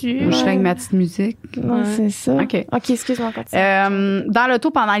cracher dessus? Moi, je fais avec ma petite musique. Ouais, c'est ça. OK. OK, excuse-moi, continue. Dans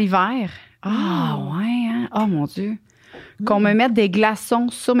l'auto pendant l'hiver. Ah, ouais, hein? Oh, mon Dieu. Qu'on me mette des glaçons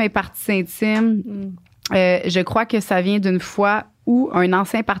sur mes parties intimes. Je crois que ça vient d'une fois où un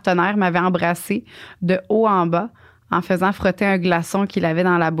ancien partenaire m'avait embrassé de haut en bas en faisant frotter un glaçon qu'il avait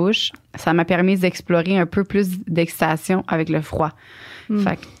dans la bouche. Ça m'a permis d'explorer un peu plus d'excitation avec le froid.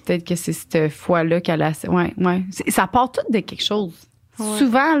 Fait que peut-être que c'est cette fois-là qu'elle a... Ouais. Ça part tout de quelque chose. Ouais.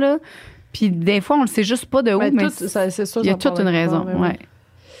 Souvent, là, puis des fois, on le sait juste pas de où, Ben, mais c'est sûr, il y a ça part toute une de quelque raison. part, ben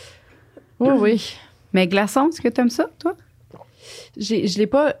Ouais. Oui. Mais glaçon, est-ce que t'aimes ça, toi? Je l'ai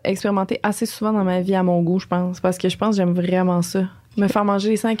pas expérimenté assez souvent dans ma vie à mon goût, je pense. Parce que je pense que j'aime vraiment ça. Me faire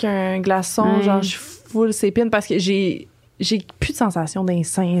manger les seins avec un glaçon, Ouais. genre, je full sépine parce que j'ai plus de sensation d'un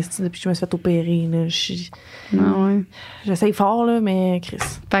sein depuis que je me suis fait opérer. Là. J'essaye fort, là, mais Chris.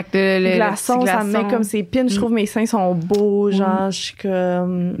 Fait que le Glaçon, petit ça me met comme ses pines. Je trouve que mes seins sont beaux, genre, je suis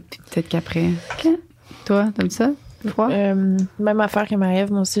comme... Peut-être qu'après. Toi, t'aimes ça? Froid? Même affaire que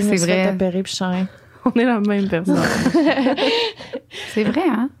Marie-Ève, moi aussi, je me C'est suis fait vrai. opérer puis je suis en- On est la même personne. C'est vrai,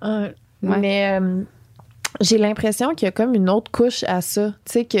 hein? Ouais. Mais j'ai l'impression qu'il y a comme une autre couche à ça.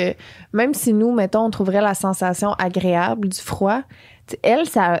 Tu sais, que même si nous, mettons, on trouverait la sensation agréable du froid, elle,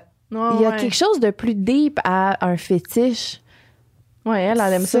 ça... Il y a quelque chose de plus deep à un fétiche. Ouais, elle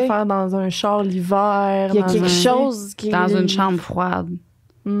aime ça C'est- faire dans un char l'hiver. Il y a dans quelque un- chose qui... Dans une chambre froide.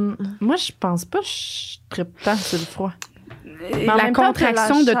 Moi, je pense pas que je trippe tant sur le froid. en la même temps,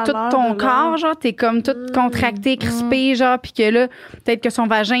 contraction t'as de la tout chaleur ton de corps, genre, t'es comme toute contractée, crispée, genre, puis que là, peut-être que son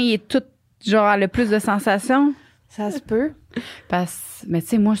vagin, il est tout, genre, a le plus de sensations. Ça se peut. Mais tu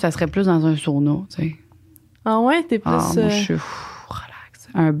sais, moi, ça serait plus dans un sauna, tu sais. Ah ouais, t'es plus... Moi, je suis relax.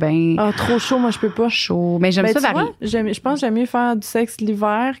 Un bain. Ah, trop chaud, moi, je peux pas. Chaud. Mais j'aime Ben, ça tu varier. vois, je pense que j'aime mieux faire du sexe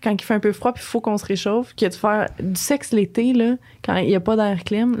l'hiver quand il fait un peu froid puis il faut qu'on se réchauffe que de faire du sexe l'été, là, quand il n'y a pas d'air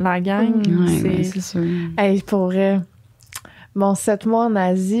clim. La gang, Ouais, mais c'est... c'est sûr. Hey, pour vrai. Mon 7 mois en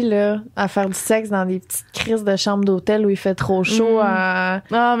Asie, là, à faire du sexe dans des petites crises de chambre d'hôtel où il fait trop chaud. Ah,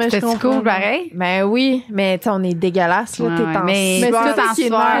 mais je C'était comprends. cool, pareil? Ben oui, mais tu sais, on est dégueulasse, là. Ouais, T'es en mais Mais sueur. c'est tout ça en qui est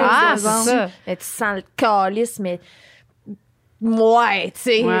sueur. nice, Ah, par c'est exemple. ça. Mais tu sens le calice, mais... Ouais, tu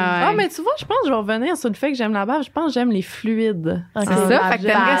sais. Ouais. Ah, mais tu vois, je pense que je vais revenir sur le fait que j'aime la bave. Je pense que j'aime les fluides. Ok. C'est ça, fait que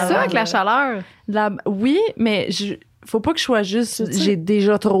t'aimerais ça bave. avec la chaleur. Oui, mais faut pas que je sois juste... J'ai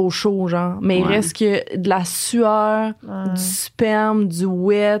déjà trop chaud, genre. Mais il Ouais. reste que de la sueur, du sperme, du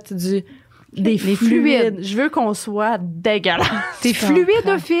wet, des Les fluides. fluides. Je veux qu'on soit dégueulasse. T'es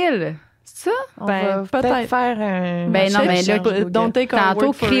fluidophile. C'est ça? On Ben, va peut-être peut-être. faire un... Ben non, mais là, don't take our tantôt,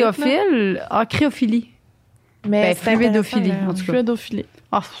 word for it, là. cryophile. Ah, cryophilie. Mais Ben, fluidophilie, intéressant, en tout cas. Fluidophilie.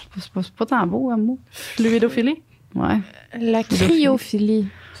 Ah, c'est pas tant beau, hein, moi. Fluidophilie? Ouais. la cryophilie.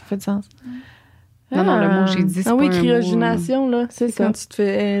 Ça fait du sens. Non, le mot que j'ai dit, c'est Ah oui, pas un cryogénation, là. C'est ça. quand tu te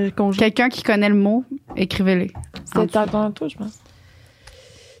fais congeler. Quelqu'un qui connaît le mot, écrivez-le. C'était tantôt, je pense.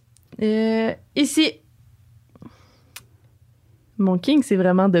 Ici. Mon king, c'est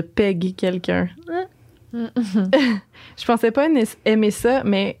vraiment de peg quelqu'un. Je pensais pas aimer ça,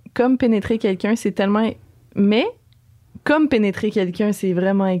 mais comme pénétrer quelqu'un, c'est tellement... Mais comme pénétrer quelqu'un, c'est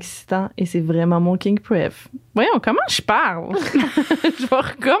vraiment excitant et c'est vraiment mon king préf. Voyons, comment je parle? Je vais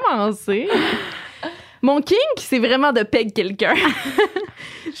recommencer. Mon king, c'est vraiment de peg quelqu'un.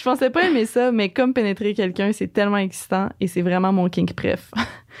 Je pensais pas aimer ça, mais comme pénétrer quelqu'un, c'est tellement excitant et c'est vraiment mon king préf.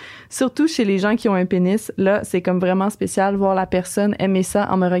 Surtout chez les gens qui ont un pénis, là, c'est comme vraiment spécial voir la personne aimer ça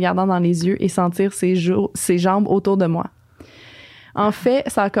en me regardant dans les yeux et sentir ses jambes autour de moi. En fait,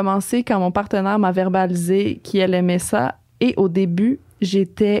 ça a commencé quand mon partenaire m'a verbalisé qu'elle aimait ça et au début,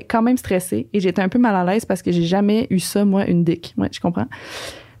 j'étais quand même stressée et j'étais un peu mal à l'aise parce que j'ai jamais eu ça, moi, une dick. Ouais, je comprends.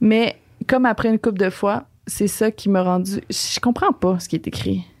 Mais comme après une couple de fois, c'est ça qui m'a rendu... Je comprends pas ce qui est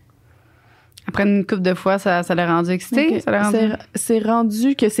écrit. Après une couple de fois, ça l'a rendu excité? Okay. Ça l'a rendu... C'est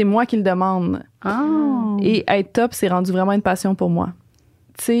rendu que c'est moi qui le demande. Oh. Et être top, c'est rendu vraiment une passion pour moi.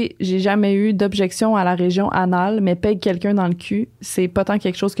 Tu sais, j'ai jamais eu d'objection à la région anale, mais peg quelqu'un dans le cul, c'est pas tant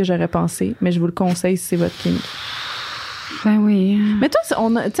quelque chose que j'aurais pensé, mais je vous le conseille si c'est votre kink. Ben oui. Mais toi,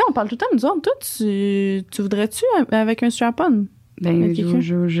 on parle tout le temps, nous autres. Toi, tu voudrais-tu avec un strap-on? Ben,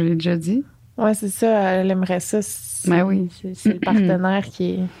 je l'ai déjà dit. Ouais, c'est ça. Elle aimerait ça. Ben oui. C'est le partenaire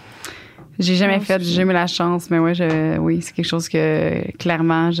qui est... J'ai jamais fait, j'ai jamais eu la chance, mais ouais, oui, c'est quelque chose que,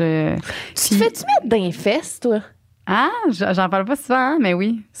 clairement, Tu te fais-tu mettre dans les fesses, toi? Ah, j'en parle pas souvent, hein, mais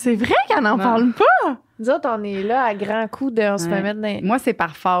oui. C'est vrai qu'elle n'en Non. parle pas! Nous autres, on est là à grands coups de... On se fait Ouais. mettre dans... Moi, c'est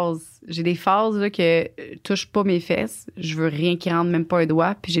par phase. J'ai des phases là, que touche pas mes fesses. Je veux rien qui rentre, même pas un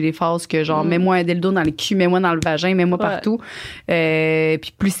doigt. Puis j'ai des phases que, genre, mets-moi un dildo dans le cul, mets-moi dans le vagin, mets-moi Ouais. partout.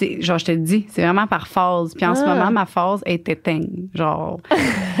 Puis plus c'est... Genre, je te le dis, c'est vraiment par phase. Puis en ce moment, ma phase est éteinte. Genre,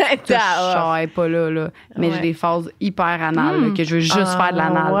 genre, elle est pas là. Mais Ouais. j'ai des phases hyper anales, là, que je veux juste faire de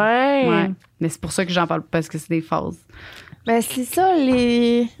l'anal. Ouais. Ouais. Mais c'est pour ça que j'en parle, parce que c'est des phases. Ben, c'est ça,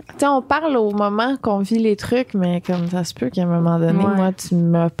 les... Tu sais, on parle au moment qu'on vit les trucs, mais comme ça se peut qu'à un moment donné, Ouais. moi, tu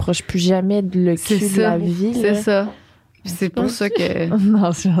m'approches plus jamais de le cul de la vie. C'est là. ça. Puis c'est pour ça que... Non,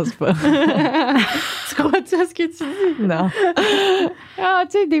 je pense pas. Tu crois-tu à ce que tu dis? Non. Ah,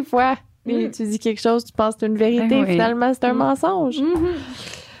 tu sais, des fois, tu dis quelque chose, tu penses que c'est une vérité, Ben oui. finalement, c'est un mensonge.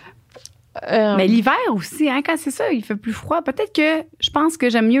 Mais l'hiver aussi, hein, quand c'est ça, il fait plus froid. Peut-être que je pense que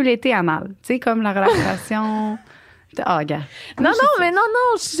j'aime mieux l'été anal. Tu sais, comme la relaxation. Ah, gars. Non,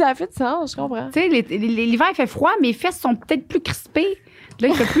 ça fait de sens, je comprends. Tu sais, l'hiver, il fait froid, mes fesses sont peut-être plus crispées. Là,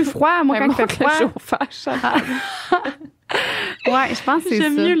 il fait plus froid. Moi, quand il fait froid. Ouais, je pense que c'est ça.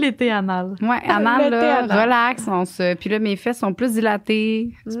 J'aime mieux l'été anal. Ouais, anal, L'été là, anal. relax. Puis là, mes fesses sont plus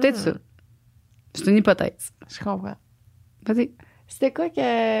dilatées. C'est peut-être ça. C'est une hypothèse. Je comprends. Vas-y. C'était quoi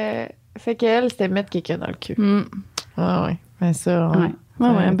que... Fait qu'elle, c'était mettre quelqu'un dans le cul. Ah ouais. Ben ça, Ouais. c'est Ouais,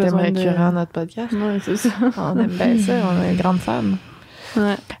 un thème besoin de- récurrent à notre podcast. Ouais, c'est ça. On aime bien ça, on est une grande fan.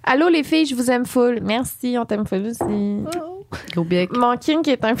 Ouais. Allô les filles, je vous aime full. Merci, on t'aime full aussi. Gros bec. Mon kink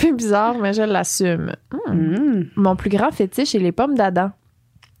est un peu bizarre, mais je l'assume. Mon plus grand fétiche est les pommes d'Adam.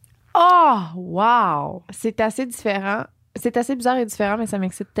 Oh, wow! C'est assez différent. C'est assez bizarre et différent, mais ça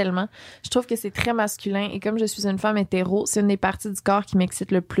m'excite tellement. Je trouve que c'est très masculin et comme je suis une femme hétéro, c'est une des parties du corps qui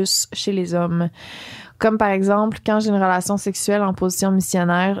m'excite le plus chez les hommes. Comme par exemple, quand j'ai une relation sexuelle en position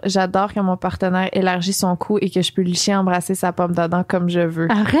missionnaire, j'adore quand mon partenaire élargit son cou et que je peux licher embrasser sa pomme d'Adam comme je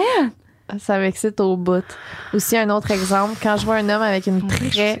veux. Arrête! Ça m'excite au bout. Aussi, un autre exemple, quand je vois un homme avec une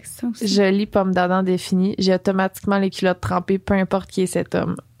très jolie pomme d'Adam définie, j'ai automatiquement les culottes trempées, peu importe qui est cet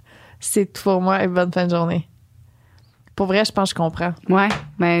homme. C'est tout pour moi et bonne fin de journée. Pour vrai, je pense que je comprends. Ouais,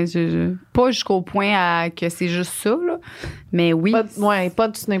 mais pas jusqu'au point que c'est juste ça, là. Mais oui. Pas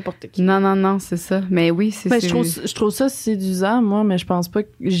du n'importe qui. Non, c'est ça. Mais oui, c'est ça. Je trouve ça séduisant, moi, mais je pense pas que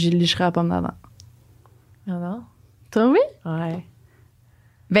j'y licherais la pomme d'Adam. Ah non? Toi, oui? Ouais.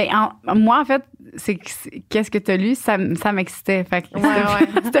 Ben, moi, en fait, qu'est-ce que t'as lu? Ça m'excitait. Fait que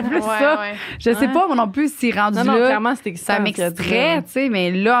c'était plus ça. Ouais. Je sais pas, moi non plus, si rendu là, clairement, c'était ça m'extrait, tu sais, mais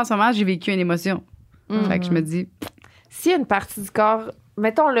là, en ce moment, j'ai vécu une émotion. Fait que je me dis... S'il y a une partie du corps,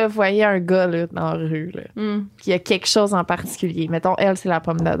 mettons, là, voyez un gars, là, dans la rue, là, puis il y a quelque chose en particulier. Mettons, elle, c'est la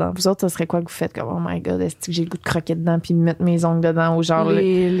pomme d'Adam. Vous autres, ça serait quoi que vous faites? Comme, oh my God, est-ce que j'ai le goût de croquer dedans puis de mettre mes ongles dedans ou genre...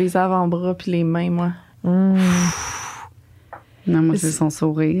 Les avant-bras puis les mains, moi. Non, moi, c'est son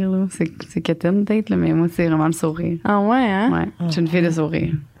sourire, là. C'est quétaine, peut-être, là, mais moi, c'est vraiment le sourire. Ah ouais, hein? Ouais, je suis une fille de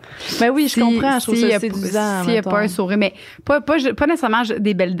sourire. Ben oui, je comprends. Je trouve ça séduisant. S'il n'y a pas un sourire, mais pas nécessairement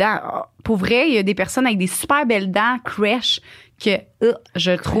des belles dents. Pour vrai, il y a des personnes avec des super belles dents, crèche, que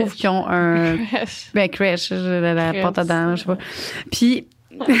je trouve qu'ils ont un... Ben, crèche, la pâte à dents, je sais pas. Puis...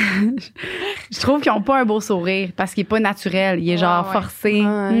 je trouve qu'ils n'ont pas un beau sourire parce qu'il n'est pas naturel. Il est genre forcé,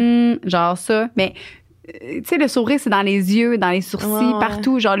 genre ça. Mais... tu sais, le sourire, c'est dans les yeux, dans les sourcils,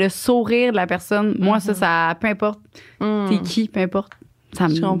 partout. Genre, le sourire de la personne. Moi, ça, peu importe. T'es qui, peu importe. Ça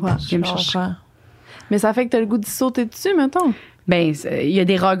me cherche. Mais ça fait que t'as le goût d'y sauter dessus, mettons. Ben, il y a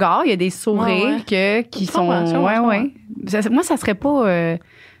des regards, il y a des sourires qui sont... Moi, ça serait pas...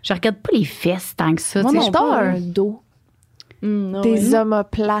 je regarde pas les fesses tant que ça. Moi, non, pas un dos. Des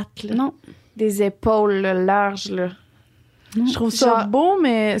omoplates, là. Non. Des épaules, là, larges, là. Je trouve ça beau,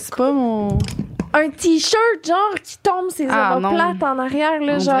 mais c'est pas mon... Un t-shirt, genre, qui tombe ses omoplates en arrière,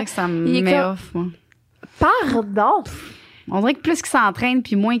 là, on genre. On dirait que ça me met off, moi. Pardon? On dirait que plus qu'il s'entraîne,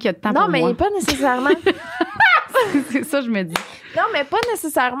 puis moins qu'il y a de temps pour moi. Non, mais pas nécessairement. C'est ça, je me dis. Non, mais pas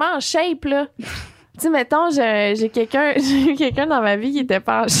nécessairement en shape, là. Tu sais, mettons, j'ai quelqu'un dans ma vie qui était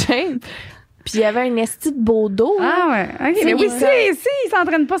pas en shape. Puis il y avait un esti de beau dos. Ah ouais. OK. Mais oui, si, il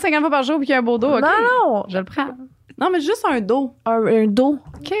s'entraîne pas 50 fois par jour puis qu'il y a un beau dos. Okay. Non. Je le prends. Non, mais juste un dos. Un dos.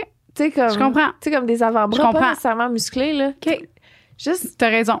 OK. Tu sais, comme... Je comprends. Tu sais, comme des avant-bras, pas nécessairement musclés, là. OK. Juste... T'as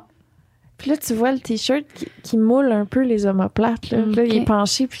raison. Puis là, tu vois le t-shirt qui moule un peu les omoplates, là. Là, il est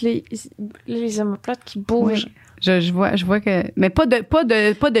penché, puis là, les omoplates qui bougent. Oui. Je vois que... Mais pas de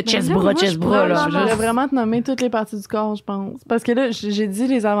chest-bras, là. Je voudrais vraiment te nommer toutes les parties du corps, je pense. Parce que là, j'ai dit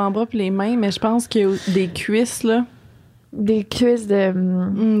les avant-bras puis les mains, mais je pense qu'il y a des cuisses, là. Des cuisses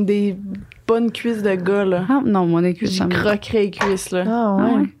de... des bonnes cuisses de gars, là. Ah, non, moi, des cuisses, ça me croquerais les cuisses, là. Ah,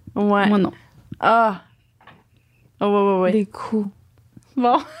 ouais? Ouais. Moi, non. Ah! Oh, ouais. Des coups.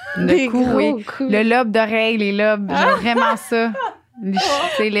 Bon. Des coups, oui. Coups. Le lobe d'oreille, les lobes. J'aime vraiment ça.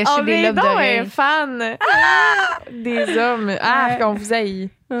 C'est lécher des lobes d'oreille. On est fan des hommes. Ah, qu'on vous haït.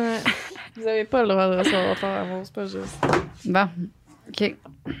 Ouais. Vous avez pas le droit de recevoir autant d'amour, c'est pas juste. Bon. OK.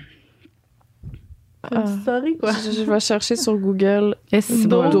 Sorry, quoi. Je vais chercher sur Google.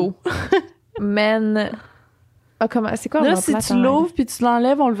 Dos. Men. C'est quoi là, si tu l'ouvres puis tu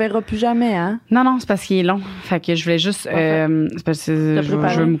l'enlèves, on le verra plus jamais, hein? Non, c'est parce qu'il est long. Fait que je voulais juste... c'est parce que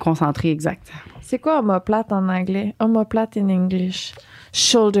je veux me concentrer, exact. C'est quoi omoplate en anglais? Omoplate in English.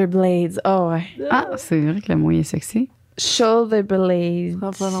 Shoulder blades. Oh, ouais. Ah, c'est vrai que le mot est sexy. Shoulder blades.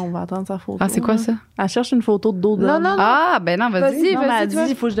 On va attendre sa photo. Ah, c'est quoi ça? Elle cherche une photo de dos d'homme. Non. Ah, ben non, vas-y. Non, elle dit,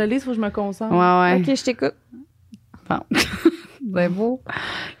 il faut que je le lise, il faut que je me concentre. Ouais. OK, je t'écoute. Bon. C'est beau.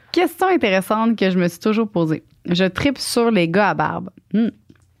 Question intéressante que je me suis toujours posée. Je tripe sur les gars à barbe.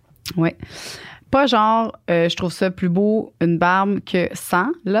 Ouais. Pas genre, je trouve ça plus beau une barbe que sans,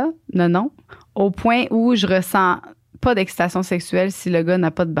 là. Non. Au point où je ressens pas d'excitation sexuelle si le gars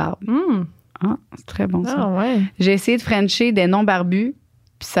n'a pas de barbe. Ah, c'est très bon, ça. Ah, ouais. J'ai essayé de frencher des non-barbus,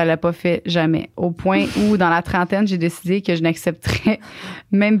 puis ça l'a pas fait jamais. Au point où, dans la trentaine, j'ai décidé que je n'accepterais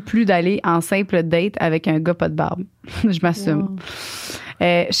même plus d'aller en simple date avec un gars pas de barbe. Je m'assume. Wow.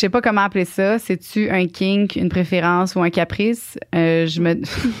 Je sais pas comment appeler ça. C'est-tu un kink, une préférence ou un caprice? Je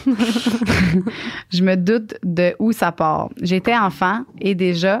me doute de où ça part. J'étais enfant et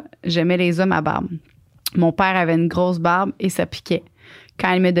déjà, j'aimais les hommes à barbe. Mon père avait une grosse barbe et ça piquait.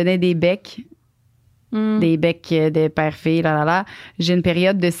 Quand il me donnait des becs de père-fille, j'ai une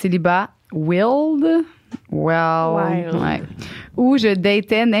période de célibat wild. Well, Wild. ouais. Ou je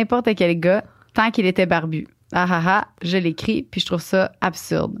datais n'importe quel gars tant qu'il était barbu. Ah ah ah, je l'écris, puis je trouve ça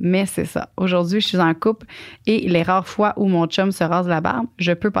absurde. Mais c'est ça. Aujourd'hui, je suis en couple et les rares fois où mon chum se rase la barbe,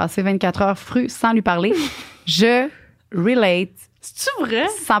 je peux passer 24 heures fru sans lui parler. Je relate. C'est-tu vrai?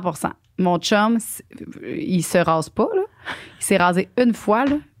 100%. Mon chum, il se rase pas, là. Il s'est rasé une fois,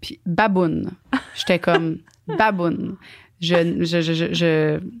 là, puis baboune. J'étais comme baboune. Tu as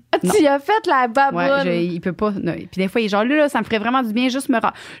fait la baboune. Ouais, il peut pas. Non. Puis des fois, il est genre, là, ça me ferait vraiment du bien, juste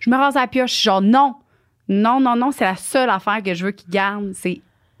je me rase à la pioche. Je suis genre, non. Non, c'est la seule affaire que je veux qu'il garde. C'est,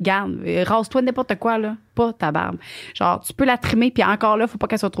 garde, rase-toi n'importe quoi, là. Pas ta barbe. Genre, tu peux la trimer, puis encore là, faut pas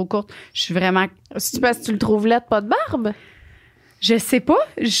qu'elle soit trop courte. Je suis vraiment. C'est parce que tu le trouves laid, pas de barbe? Je sais pas.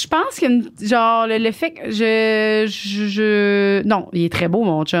 Je pense que, genre, le fait que non, il est très beau,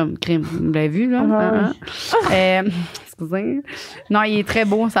 mon chum. Crime, vous l'avez vu, là? Excusez. Non, il est très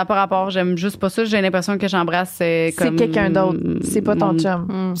beau, ça n'a pas rapport. J'aime juste pas ça. J'ai l'impression que j'embrasse comme... C'est quelqu'un d'autre. C'est pas ton chum.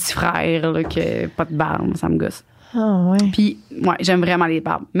 Mon petit frère, là, qui a pas de barbe. Ça me gosse. Ah, ouais. Puis, ouais, j'aime vraiment les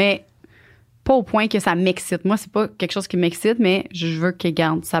barbes. Mais pas au point que ça m'excite. Moi, c'est pas quelque chose qui m'excite, mais je veux qu'il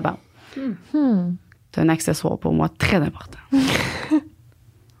garde sa barbe. C'est un accessoire pour moi très important.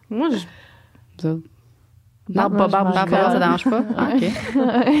 Moi, Non, moi, pas barbe, ça dérange pas? Ah, OK.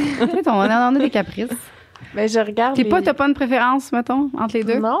 Peut-être on a des caprices. Ben, je regarde. T'as pas une préférence, mettons, entre les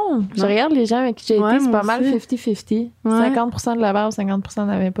deux? Non, je regarde les gens avec qui j'ai été, c'est moi pas mal aussi. 50-50. Ouais. 50% de la barbe, 50%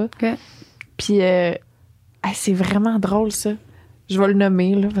 n'avait pas. OK. Puis, c'est vraiment drôle, ça. Je vais le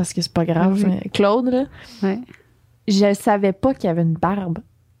nommer, là, parce que c'est pas grave. Oui. Mais Claude, là, Ouais. je savais pas qu'il y avait une barbe.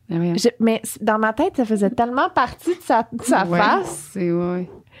 Ah oui. Mais dans ma tête, ça faisait tellement partie de sa Ouais, face. C'est, ouais.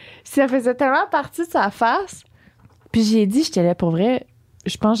 Ça faisait tellement partie de sa face. Puis j'ai dit, j'étais là pour vrai.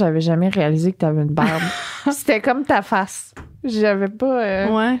 Je pense que j'avais jamais réalisé que t'avais une barbe. C'était comme ta face. J'avais pas.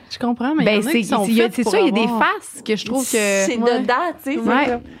 Ouais, je comprends, mais Ben, il y en a qui sont faites c'est pour ça, il y a des avoir. faces que je trouve que. C'est Ouais. dedans, tu sais. Ouais.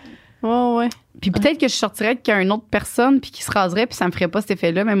 c'est comme- Ouais. Puis peut-être que je sortirais avec une autre personne puis qui se raserait puis ça me ferait pas cet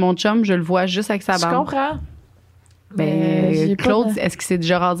effet-là, mais mon chum, je le vois juste avec sa Je barbe. comprends. Mais j'ai Ben, pas Claude, de- est-ce qu'il s'est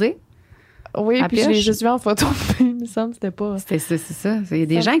déjà rasé? Oui, À puis je l'ai pioche? juste vu en photo. Il me semble que c'était pas. C'est ça. Il y a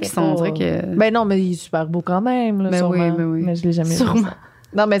des Ça, gens qui c'était sont, on pas- dirait que. Ben non, mais il est super beau quand même, là, Ben sûrement. oui, ben oui. Mais je l'ai jamais vu. Sûrement. ça.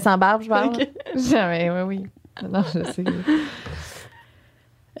 Non, mais sans barbe, je parle. Ok. Jamais, oui. Non, je sais.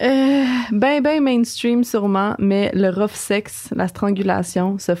 Ben mainstream sûrement, mais le rough sex, la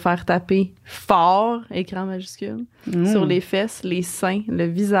strangulation, se faire taper fort, écran majuscule, sur les fesses, les seins, le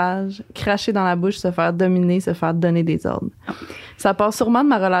visage, cracher dans la bouche, se faire dominer, se faire donner des ordres. Ça part sûrement de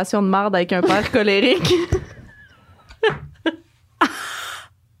ma relation de marde avec un père colérique.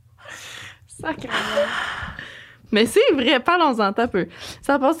 Sacrément. Mais c'est vrai, parlons-en un peu.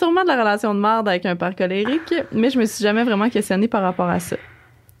 Ça part sûrement de la relation de marde avec un père colérique, mais je me suis jamais vraiment questionnée par rapport à ça.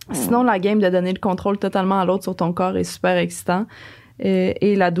 Sinon, la game de donner le contrôle totalement à l'autre sur ton corps est super excitant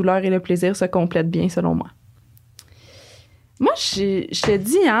et la douleur et le plaisir se complètent bien, selon moi. Moi, je te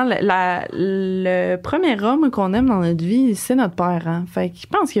dis, hein, le premier homme qu'on aime dans notre vie, c'est notre père. Hein. Fait que je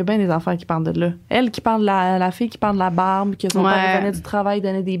pense qu'il y a bien des affaires qui partent de là. Elle qui parle de la fille qui parle de la barbe, que son père venait du travail,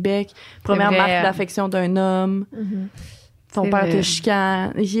 donnait des becs. Première vrai. marque d'affection d'un homme. Ton C'est père vrai. te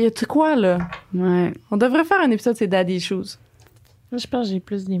chicane. Tu sais quoi, là? Ouais. On devrait faire un épisode, c'est Daddy Issues. Moi, je pense que j'ai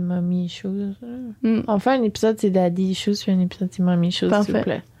plus des mommy issues. Mm. On fait un épisode, c'est daddy issues, puis un épisode, c'est mommy issues, s'il Parfait. vous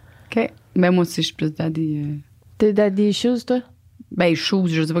plaît. OK. Ben, moi aussi, je suis plus dans des. T'es daddy issues, toi? Ben, shoes,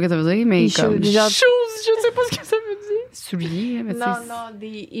 je sais pas ce que ça veut dire, mais Issues, comme. genre- Chose, je sais pas ce que ça veut dire. Souliers, hein, mais Non, c'est- non,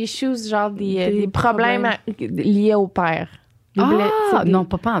 des issues, genre Des des problèmes liés au père. Des Ah, des- non,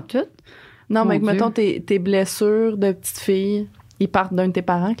 pas en tout. Non, mais Mon mettons Dieu. tes blessures de petite fille, ils partent d'un de tes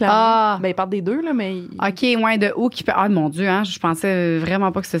parents, clairement. Ah. Ben, ils partent des deux, là, mais. OK, ouais, de où qui peut. Ah, mon Dieu, hein, je pensais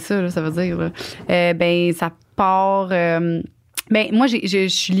vraiment pas que c'était ça, là, ça veut dire. Là. Ben, ça part. Ben, moi, je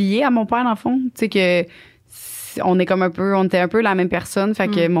suis liée à mon père, dans le fond. Tu sais, que on était un peu la même personne. Fait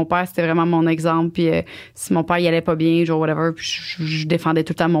que mon père, c'était vraiment mon exemple. Puis si mon père, il allait pas bien, genre, whatever, puis je défendais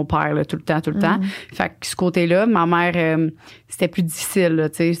tout le temps mon père, là, tout le temps. Fait que ce côté-là, ma mère, c'était plus difficile, là,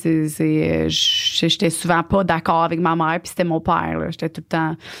 tu sais. J'étais souvent pas d'accord avec ma mère, puis c'était mon père, là. J'étais tout le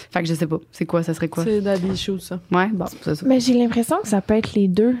temps. Fait que je sais pas. C'est quoi, ça serait quoi? C'est Daddy Issues, ça. Ouais, bon, c'est ça. Mais j'ai l'impression que ça peut être les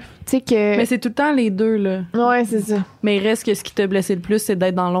deux. Tu sais que. Mais c'est tout le temps les deux, là. Ouais, c'est ça. Mais il reste que ce qui t'a blessé le plus, c'est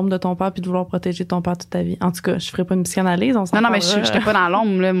d'être dans l'ombre de ton père puis de vouloir protéger ton père toute ta vie. En tout cas, je ferai pas une psychanalyse, on s'en Non, mais parlera. j'étais pas dans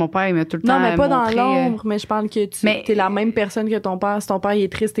l'ombre, là. Mon père, il m'a tout le temps Non, mais pas montré, dans l'ombre, mais je parle que t'es la même personne que ton père. Si ton père, il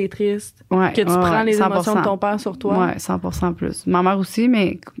est triste, t'es triste. Ouais, Que tu prends les 100%. émotions de ton père sur toi. Ouais, 100% plus. Ma mère aussi,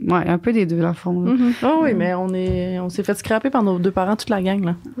 mais ouais, un peu des deux, dans le fond. Là. Oui, mais on s'est fait scraper par nos 2 parents, toute la gang,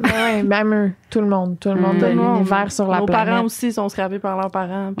 là. Ouais, même eux. Tout le monde de l'univers sur la nos planète. parents aussi sont scrapés par leurs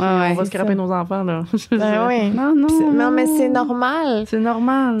parents, puis Ouais, on va c'est scraper ça. nos enfants, là. Ben oui. Non, mais c'est normal. C'est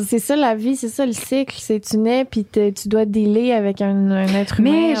normal. C'est ça la vie, c'est ça le cycle. C'est tu nais puis tu dois dealer avec un être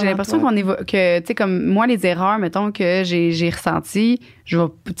humain. Mais j'ai avant l'impression toi. que, tu sais, comme moi, les erreurs, mettons, que j'ai ressenties, je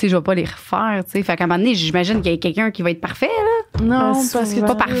vais pas les refaire, tu sais. Fait qu'à un moment donné, j'imagine qu'il y a quelqu'un qui va être parfait, là. Non, Ah, parce que souvent.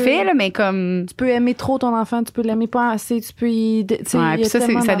 Pas parfait, là, mais comme. tu peux aimer trop ton enfant, tu peux l'aimer pas assez, tu peux y... tu sais, Ouais, il y puis a ça,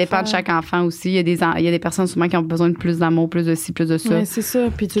 tellement ça dépend de d'affaires. chaque enfant aussi. Il y a des personnes souvent qui ont besoin de plus d'amour, plus de ci, plus de ça. Ouais, c'est ça,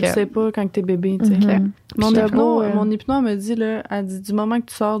 puis tu le Que- sais pas quand t'es bébé, tu sais. Mhm. Mon Puis hypno, beau, mon hypno me dit, là, elle dit, du moment que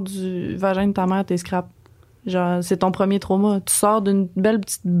tu sors du vagin de ta mère, t'es scrap. Genre, c'est ton premier trauma. Tu sors d'une belle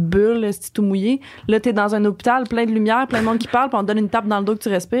petite bulle, c'est tout mouillé. Là, t'es dans un hôpital, plein de lumière, plein de monde qui parle, puis on te donne une tape dans le dos que tu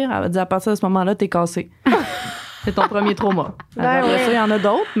respires. Elle dit, à partir de ce moment-là, t'es cassé. C'est ton premier trauma. Ben Après ouais. ça, il y en a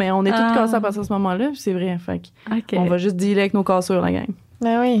d'autres, mais on est tous Ah. cassés à partir de ce moment-là, puis c'est vrai. Fait que OK. on va juste dealer avec nos cassures, la gang.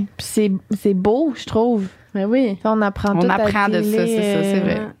 Ben oui. Puis c'est beau, je trouve. Mais oui. On apprend On tout à apprend de ça, dealer, c'est ça, c'est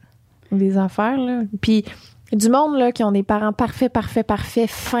vrai. Des affaires, là. Puis du monde, là, qui ont des parents parfaits,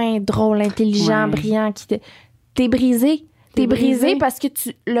 fins, drôles, intelligents, Ouais. brillants, t'es brisé. T'es brisé brisé. parce que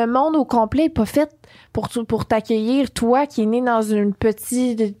le monde au complet est pas fait pour t'accueillir, toi qui es né dans une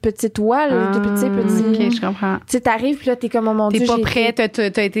petite toile, de petit. OK, je comprends. Tu sais, t'arrives, puis là, t'es comme, oh mon T'es Dieu, pas j'ai prêt,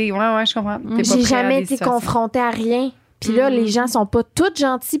 été- t'as été. Ouais, je comprends. T'es pas j'ai prêt à jamais des été situations. confrontée à rien. Puis là, les gens sont pas tous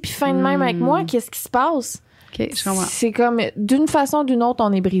gentils puis fins de même avec moi. Qu'est-ce qui se passe? OK, je comprends. C'est comme, d'une façon ou d'une autre,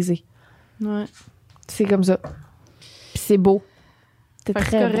 on est brisé. Ouais. C'est comme ça. Puis c'est beau. C'est Fait que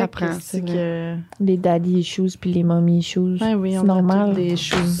très c'est beau. correct, t'apprends, c'est que... Les daddy issues puis les mommy issues. Ouais, oui, c'est on normal. a toutes des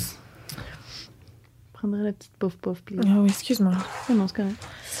choses. Je prendrais la petite pouf-pouf, please. Ah oui, excuse-moi. Ouais, non, c'est correct.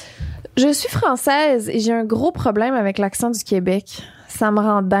 Je suis française et j'ai un gros problème avec l'accent du Québec. Ça me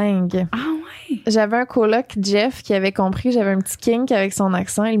rend dingue. Ah ouais? J'avais un coloc, Jeff, qui avait compris que j'avais un petit kink avec son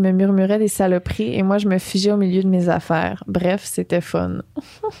accent. Il me murmurait des saloperies et moi, je me figeais au milieu de mes affaires. Bref, c'était fun.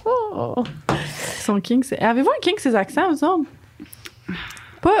 Son king, c'est... Avez-vous un king, ses accents, vous autres?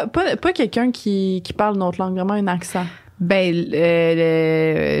 Pas quelqu'un qui parle une autre langue, vraiment un accent. Ben,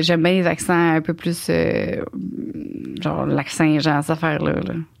 j'aime bien les accents un peu plus. Genre, l'accent, genre, cette affaire-là.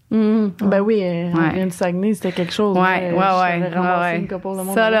 Là. Ben oui, on Ouais. vient du Saguenay, c'était quelque chose. Ouais. Une couple de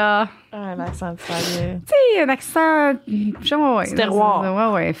monde. Ça, là. Ah, l'accent de Saguenay. Tu sais, un accent. Je sais pas, ouais. Du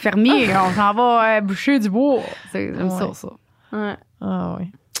terroir. Ouais. Fermier, on s'en va boucher du bois. J'aime Ouais. ça. Ouais. Ah oui.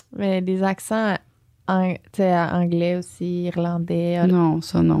 Mais des accents tu sais, anglais aussi, irlandais. Non,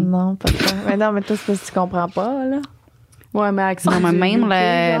 ça, non. Non, pas ça. Mais non, mais toi, c'est parce que tu comprends pas, là. Ouais, mais accent. Non, mais du même, UK,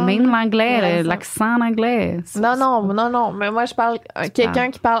 genre. même l'anglais, Ouais, l'accent en anglais. Non. Mais moi, je parle quelqu'un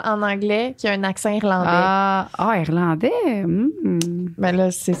qui parle en anglais qui a un accent irlandais. Irlandais? Ben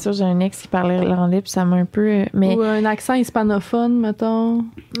là, c'est sûr, j'ai un ex qui parle irlandais, puis ça m'a un peu. Mais Ou un accent hispanophone, mettons.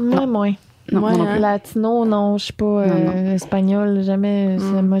 moi, moins. Non, Ouais, moi non hein. plus. Latino, non, je suis pas Non. espagnol, jamais,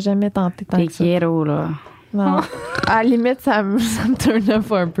 ça m'a jamais tenté tant Te que ça. quiero, là. Non. À la limite, ça me turn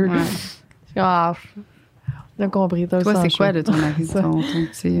off un peu. Ouais. Ah, j'ai compris. T'as le Toi, sang c'est quoi chaud. de ton mari, ton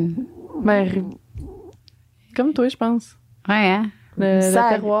petit. Ben, comme toi, je pense. Ouais, hein? Le Sac.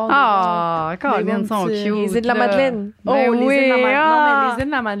 terroir. Ah, Caroline, bons sont petits- cute. Les îles de la là. Madeleine. Oh, Ben les îles de la Madeleine. oui, Non, ah! mais les îles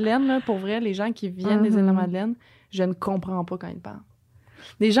de la Madeleine, là, pour vrai, les gens qui viennent des îles de la Madeleine, je ne comprends pas quand ils parlent.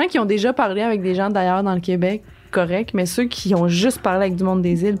 Des gens qui ont déjà parlé avec des gens d'ailleurs dans le Québec, correct, mais ceux qui ont juste parlé avec du monde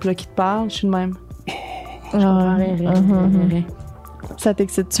des îles, puis là, qui te parlent, je suis de même. Je comprends rien. Ça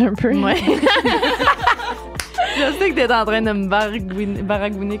t'excite-tu un peu? Ouais. Je sais que t'es en train de me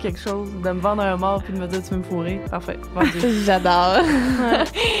baragouiner quelque chose, de me vendre un mort puis de me dire tu veux me fourrer. Parfait. Vendu. J'adore.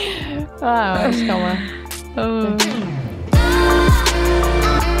 Ah ouais, je comprends.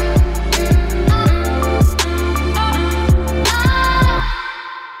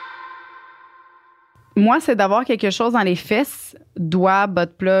 Moi, c'est d'avoir quelque chose dans les fesses, doigts, bas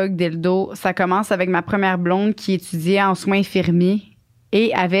de plug, dildo. Ça commence avec ma première blonde qui étudiait en soins infirmiers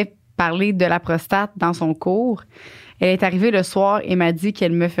et avait parlé de la prostate dans son cours. Elle est arrivée le soir et m'a dit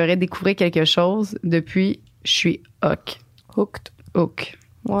qu'elle me ferait découvrir quelque chose. Depuis, je suis hooked. Hook.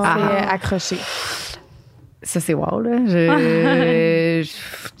 Wow. Ah. C'est accroché. Ça, c'est wow, là.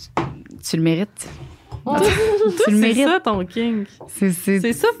 Tu le mérites. Toi, tu le c'est mérites. ça ton king. C'est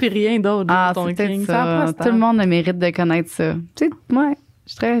C'est ça puis rien d'autre, Ah, ton c'est peut-être king. ça. Tout le monde le mérite de connaître ça. Tu sais, ouais,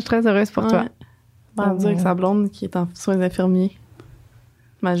 je suis très heureuse pour toi. Pas dire que sa blonde qui est en soins infirmiers.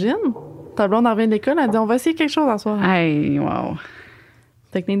 Imagine. Ta blonde en revient de l'école, elle dit on va essayer quelque chose à soir. Hey, wow.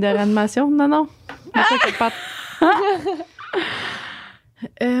 Technique de réanimation? Non.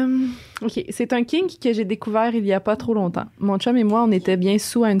 OK, c'est un kink que j'ai découvert il y a pas trop longtemps. Mon chum et moi, on était bien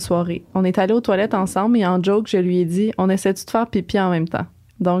sous à une soirée. On est allés aux toilettes ensemble et en joke, je lui ai dit « On essaie-tu de faire pipi en même temps? »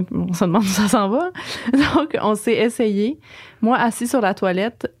 Donc, on se demande où ça s'en va. Donc, on s'est essayé. Moi, assis sur la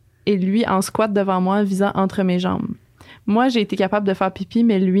toilette et lui en squat devant moi, visant entre mes jambes. Moi, j'ai été capable de faire pipi,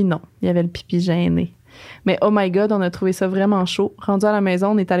 mais lui, non. Il avait le pipi gêné. Mais oh my God, on a trouvé ça vraiment chaud. Rendu à la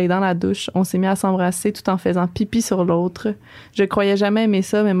maison, on est allé dans la douche. On s'est mis à s'embrasser tout en faisant pipi sur l'autre. Je croyais jamais aimer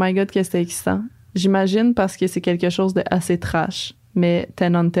ça, mais my God, que c'était excitant. J'imagine parce que c'est quelque chose de assez trash. Mais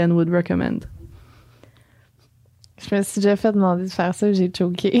 10 on 10 would recommend. Je me suis déjà fait demander de faire ça, j'ai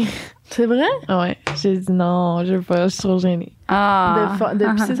choqué. C'est vrai? Ouais. J'ai dit non, je veux pas, je suis trop gênée.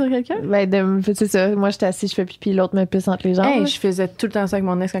 De pisser sur quelqu'un? Ben, c'est ça. Moi, j'étais assise, je fais pipi, l'autre me pisse entre les jambes. Hey, je faisais tout le temps ça avec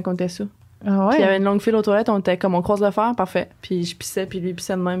mon ex quand on était sous. Ah ouais? Puis il y avait une longue file aux toilettes, on était comme on croise le fer, parfait. Puis je pissais, puis lui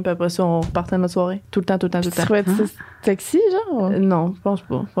pissait de même, puis après ça, on repartait de notre soirée. Tout le temps. Tu trouvais ça sexy, genre? Non, je pense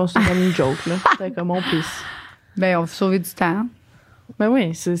pas. Je pense que c'était comme une joke, là. C'était comme on pisse. Ben, on veut sauver du temps. Ben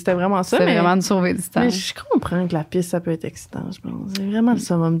oui, c'était vraiment ça. C'est vraiment de sauver du temps. Mais je comprends que la pisse, ça peut être excitant, je pense. C'est vraiment le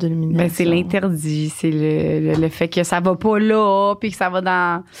summum de l'illumination. Ben, c'est l'interdit, c'est le fait que ça va pas là, puis que ça va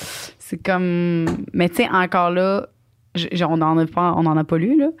dans... C'est comme... Mais tu sais, encore là, on en a pas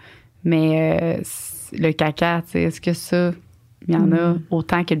lu, là, mais le caca, tu sais, est-ce que ça, il y en a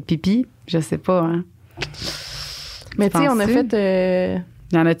autant que le pipi? Je sais pas, hein. Mais tu sais, on a fait...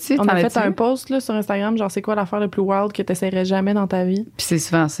 Y en a-tu? On a fait un post là, sur Instagram, genre c'est quoi l'affaire le plus wild que t'essaierais jamais dans ta vie? Puis c'est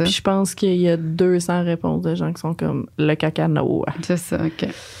souvent ça. Puis je pense qu'il y a 200 réponses de gens qui sont comme le caca no. C'est ça, OK.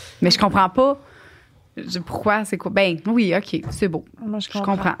 Mais je comprends pas pourquoi, c'est quoi? Ben oui, OK, c'est beau. Moi, je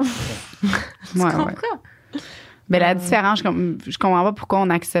comprends. Tu comprends? Mais la différence, je comprends pas pourquoi on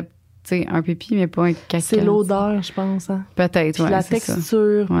accepte un pipi, mais pas un caca. C'est l'odeur, je pense. Hein? Peut-être, oui. La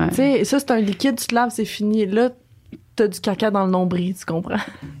texture. Ouais. Tu sais, ça, c'est un liquide, tu te laves, c'est fini. Là, t'as du caca dans le nombril, tu comprends?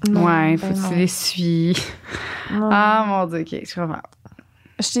 Non, ouais, faut que tu l'essuies. Ah, mon Dieu, OK, je comprends.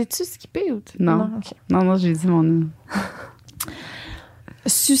 Je t'ai-tu skippé ou Non. Okay. Non, j'ai dit mon nom.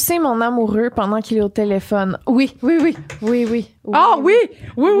 Sucer mon amoureux pendant qu'il est au téléphone. Oui. Ah oui! Oui. Ah, oui.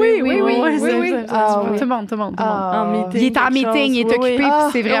 Tout le monde. En meeting, Il est en meeting, il est occupé, puis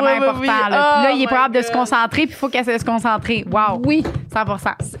c'est vraiment important. Là. Puis là, il est capable de se concentrer, puis il faut qu'elle se concentrer. Wow! Oui.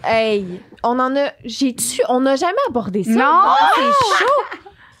 100%. Hey, on n'a jamais abordé ça. Non! C'est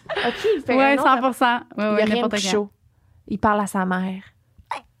chaud! OK, il fait Ouais, un autre 100%. il y a rien de plus chaud. Il parle à sa mère.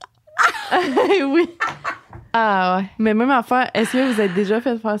 Oui. Ah ouais. Mais même affaire, est-ce que vous êtes déjà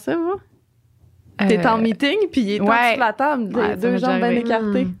fait faire ça, vous? T'es en meeting, puis il est sur la table, deux jambes bien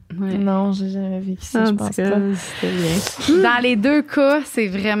écartées. Ouais. Non, j'ai jamais vécu ça, je pense pas. C'était bien. Dans les deux cas, c'est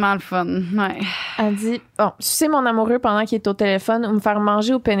vraiment le fun. Ouais. Elle dit, sucer mon amoureux pendant qu'il est au téléphone ou me faire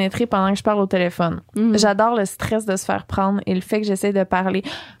manger ou pénétrer pendant que je parle au téléphone. J'adore le stress de se faire prendre et le fait que j'essaie de parler.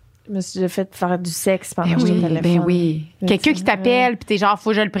 Je me suis déjà fait faire du sexe pendant que j'étais au téléphone. Ben oui. Quelqu'un qui t'appelle, puis t'es genre,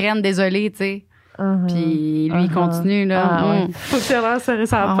 faut que je le prenne, désolé, tu sais. Puis lui, il continue, là. Ah, ouais. Faut que tu aies l'air serré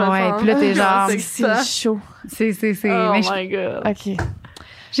sur la face. Ouais, puis là, t'es genre... C'est chaud. C'est... Oh mais my God. OK.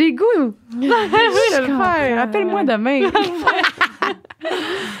 J'ai goût. Je vais le faire. Appelle-moi demain.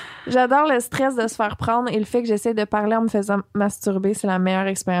 J'adore le stress de se faire prendre et le fait que j'essaie de parler en me faisant masturber. C'est la meilleure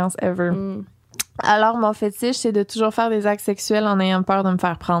expérience ever. Alors, mon fétiche, c'est de toujours faire des actes sexuels en ayant peur de me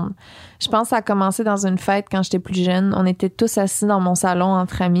faire prendre. Je pense que ça a commencé dans une fête quand j'étais plus jeune. On était tous assis dans mon salon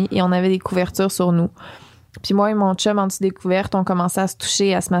entre amis et on avait des couvertures sur nous. Puis moi et mon chum, en dessous des couvertes, on commençait à se toucher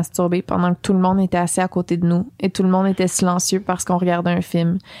et à se masturber pendant que tout le monde était assis à côté de nous et tout le monde était silencieux parce qu'on regardait un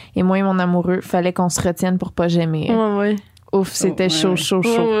film. Et moi et mon amoureux, fallait qu'on se retienne pour pas gémir. Ouais. Ouf, c'était chaud.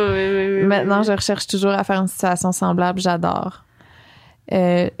 Ouais. Maintenant, je recherche toujours à faire une situation semblable. J'adore.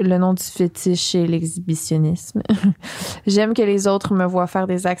 Le nom du fétiche, c'est l'exhibitionnisme. J'aime que les autres me voient faire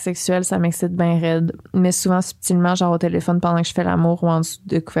des actes sexuels, ça m'excite bien raide. Mais souvent subtilement, genre au téléphone pendant que je fais l'amour ou en dessous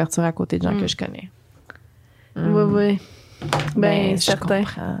de couverture à côté de gens que je connais. Oui. Ben, certain.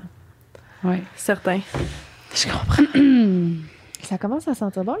 Oui, certain. Je comprends. Ça commence à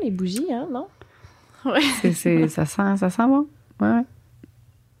sentir bon, les bougies, hein, non? Oui. Ça sent bon. Ouais.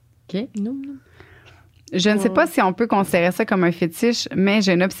 OK. Non. Je ne sais pas si on peut considérer ça comme un fétiche, mais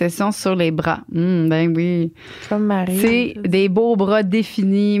j'ai une obsession sur les bras. Ben oui. Comme Marie. C'est des beaux bras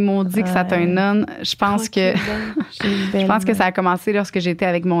définis. Maudit que ça t'étonne. Je pense que ça a commencé lorsque j'étais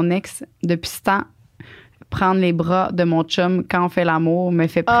avec mon ex. Depuis ce temps, prendre les bras de mon chum quand on fait l'amour me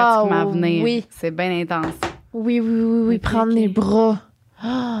fait pratiquement venir. Oui. C'est bien intense. Oui. Prendre les bras.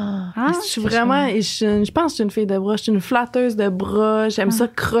 Je suis vraiment... Je pense que je suis une fille de bras. Je suis une flatteuse de bras. J'aime ça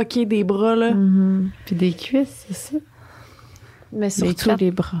croquer des bras, là. Puis des cuisses, c'est ça? Mais surtout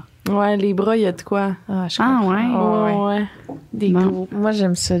les bras. Ouais, les bras, il y a de quoi. Je comprends. Ouais. Des gros. Moi,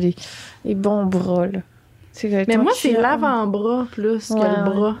 j'aime ça, les bons bras, là. Mais moi, c'est l'avant-bras plus que le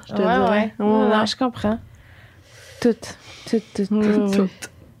bras, je te dirais. Non, je comprends. Tout.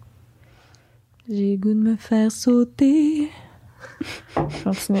 J'ai le goût de me faire sauter.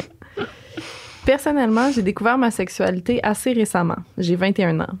 Continue. Personnellement, j'ai découvert ma sexualité assez récemment. J'ai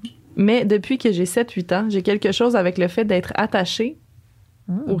 21 ans. Mais depuis que j'ai 7-8 ans, j'ai quelque chose avec le fait d'être attachée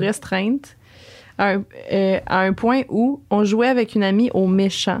ou restreinte à un point où on jouait avec une amie au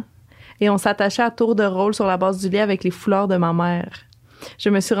méchant et on s'attachait à tour de rôle sur la base du lit avec les foulards de ma mère. Je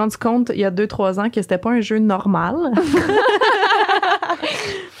me suis rendu compte il y a 2-3 ans que c'était pas un jeu normal.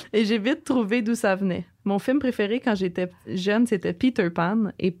 Et j'ai vite trouvé d'où ça venait. Mon film préféré quand j'étais jeune, c'était Peter Pan,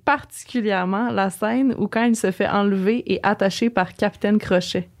 et particulièrement la scène où quand il se fait enlever et attacher par Capitaine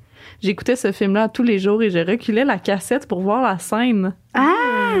Crochet. J'écoutais ce film-là tous les jours et je reculais la cassette pour voir la scène.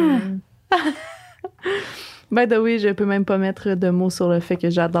 By the way, je peux même pas mettre de mots sur le fait que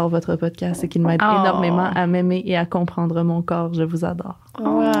j'adore votre podcast et qu'il m'aide énormément à m'aimer et à comprendre mon corps. Je vous adore.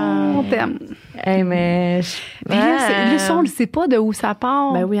 On t'aime. Hey, mais le son, on ne sait pas de où ça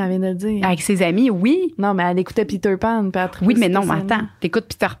part. Ben oui, elle vient de le dire. Avec ses amis, oui. Non, mais elle écoutait Peter Pan. Oui, mais non, mais attends. T'écoutes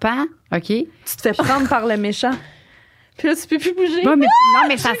Peter Pan, OK? Tu te fais prendre par le méchant. Puis là, tu peux plus bouger. Ouais, mais, non,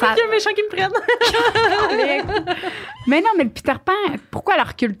 mais ça... Il y a un méchant qui me prenne. Mais non, mais le Peter Pan, pourquoi elle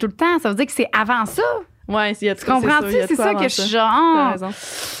recule tout le temps? Ça veut dire que c'est avant ça. Ouais, il y a tu comprends-tu? C'est ça que je suis genre... T'as raison.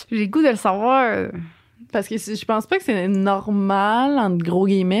 J'ai le goût de le savoir. Parce que je pense pas que c'est normal, entre gros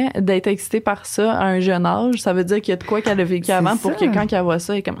guillemets, d'être excitée par ça à un jeune âge. Ça veut dire qu'il y a de quoi qu'elle a vécu avant pour que quand elle voit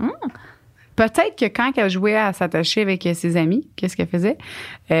ça, elle est comme... Peut-être que quand elle jouait à s'attacher avec ses amis, qu'est-ce qu'elle faisait?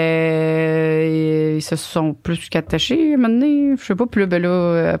 Ils se sont plus qu'attachés, maintenant. Je sais pas, puis là, ben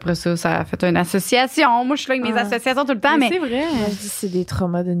là, après ça, ça a fait une association. Moi, je suis là avec mes associations tout le temps, mais... c'est vrai. Moi, je dis c'est des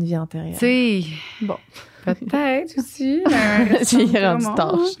traumas d'une vie antérieure. Tu sais... Bon. Peut-être aussi. J'ai rendu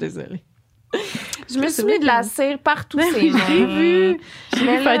tard, je suis désolée. Je me suis mis de la cire partout. J'ai vu. J'ai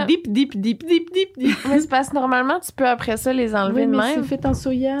vu faire dip. Mais c'est parce que normalement, tu peux après ça les enlever de même. C'est fait en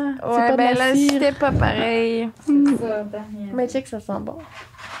soya. Ouais, c'est pas ben de la là, cire. c'était pas pareil. C'est ça, dernière. Mais check, ça sent bon.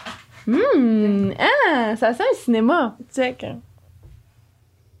 Ça sent le cinéma. Check.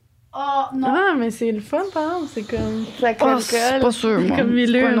 Oh, non. Ah, mais c'est le fun, par exemple. C'est comme... Ça colle. C'est pas sûr, moi. Comme C'est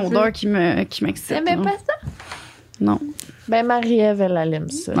milleux, pas une un peu. odeur qui m'excite. T'aimais non. pas ça? Non. Ben, Marie-Ève, elle aime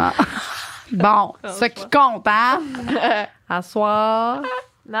ça. Ah. Bon, ça qui compte, hein? À soir.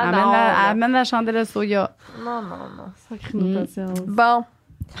 Non, Amène la chandelle de soya. Non. Sacré nos patience. Bon.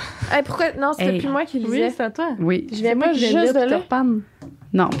 Hey, pourquoi? Non, c'était plus moi qui lisais. Oui, c'est à toi. Oui. Je viens pas juste de là. Peter Pan.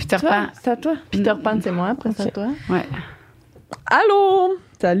 Non, Peter Pan. C'est à toi. Peter Pan, c'est moi, après c'est à toi. Ouais. Allô?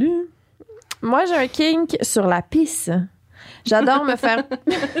 Salut. Moi, j'ai un kink sur la pisse. J'adore me faire...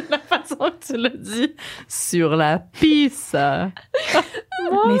 La façon que tu l'as dit. Sur la pisse.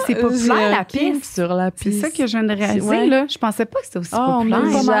 Mais c'est populaire, la pisse. Sur la C'est pisse. ça que je viens de réaliser, Ouais. là. Je pensais pas que c'était aussi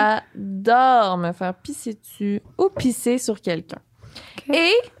populaire. J'adore me faire pisser dessus ou pisser sur quelqu'un. Okay.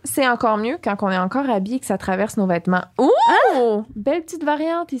 Et c'est encore mieux quand on est encore habillé que ça traverse nos vêtements. Oh! Belle petite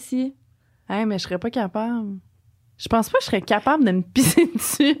variante ici. Hey, mais je serais pas capable. Je pense pas que je serais capable de me pisser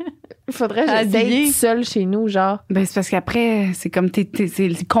dessus. Il faudrait que Habillé. j'essaye seule chez nous, genre. Ben, c'est parce qu'après, c'est comme c'est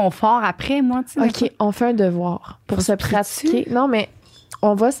le confort après, moi, tu sais. OK, on fait un devoir pour se pratiquer. Non, mais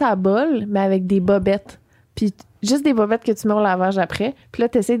on va ça à bol, mais avec des bobettes. Puis juste des bobettes que tu mets au lavage après. Puis là,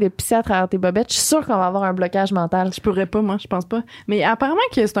 t'essayes de pisser à travers tes bobettes. Je suis sûre qu'on va avoir un blocage mental. Je pourrais pas, moi, je pense pas. Mais apparemment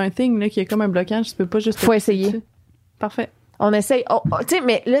que c'est un thing, là, qu'il y a comme un blocage, tu peux pas juste... Faut essayer. dessus. Parfait. On essaye. Tu sais,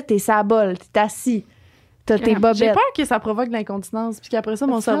 mais là, t'es ça à bol. T'es assis. T'as tes J'ai bobettes. peur que ça provoque de l'incontinence, puis qu'après ça,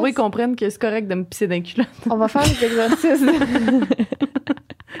 mon cerveau, il comprenne que c'est correct de me pisser d'un culotte. On va faire des exercices.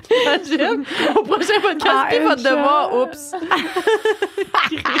 Imagine, au prochain podcast, puis votre devoir, oups.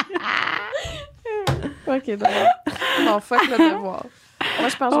 OK, d'accord. Bon, fuck le devoir. Moi,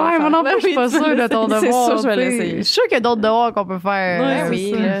 je pense que je vais Ouais, le moi faire. non plus, je suis pas sûre de ton C'est devoir. sûr, je vais tu sais. l'essayer. Je suis sûre qu'il y a d'autres devoirs qu'on peut faire. Ouais,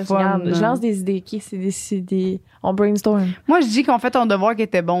 Oui, c'est là, fun, je lance des idées. OK, c'est des... On brainstorm. Moi, je dis qu'on fait ton devoir qui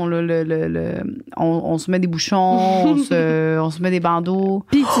était bon. Là, on se met des bouchons, on se met des bandeaux.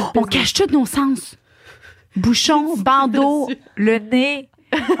 Puis On cache tous nos sens. Bouchons, bandeaux, le nez.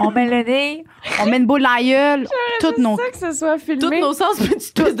 On met le nez, on met une boule dans la gueule. Toutes nos... que ce soit filmé. Tous nos sens, puis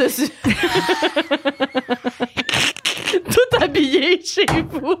tu te pisses dessus. Tout habillé chez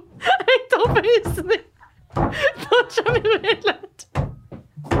vous, avec ton pince-nez. Ton chum, il va être là.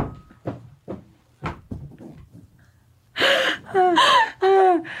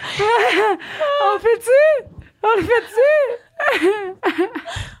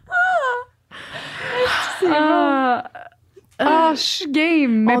 bandés,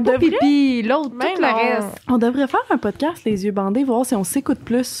 mais On pas devrait- pipi. L'autre, Mais tout non. le reste. On devrait faire un podcast, les yeux bandés, voir si on s'écoute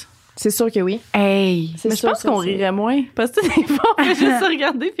plus. C'est sûr que oui. Hey! C'est Mais je sûr, pense sûr, qu'on sûr. rirait moins. Parce que des fois, on fait juste se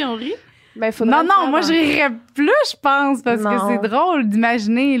regarder puis on rit. Ben, faudrait Non, le non, faire moi, dans- je rirais plus, je pense, parce que Non. c'est drôle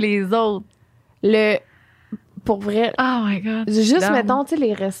d'imaginer les autres. Pour vrai, Oh my God. juste, Down. mettons, tu sais,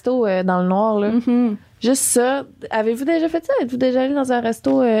 les restos dans le noir, là. Mhm. Juste ça. Avez-vous déjà fait ça? Êtes-vous déjà allé dans un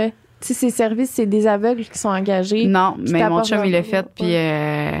resto? Tu sais, ces services, c'est des aveugles qui sont engagés. Non, Qui mais mon t'apportent chum, il l'a leur- fait, puis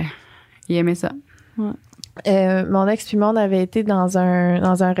il aimait ça. Mon ex puis monde avait été dans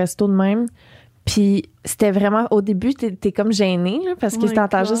un resto de même. Puis c'était vraiment... Au début, t'es comme gêné, là, parce que my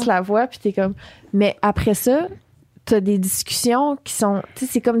t'entends God. juste la voix, puis t'es comme... Mais après ça, t'as des discussions qui sont... Tu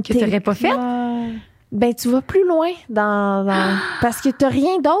sais, c'est comme... Que t'aurais pas fait? Ben, tu vas plus loin parce que t'as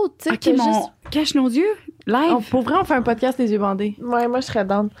rien d'autre, tu sais. OK, t'as mon... Cache nos yeux. Live. Pour vrai, on fait un podcast, les yeux bandés. Ouais, moi, je serais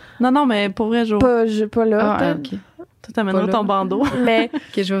down. Non, mais pour vrai, Jo. Pas là. Ah, peut-être. OK. Toi, t'amèneras Pas là. ton bandeau. Mais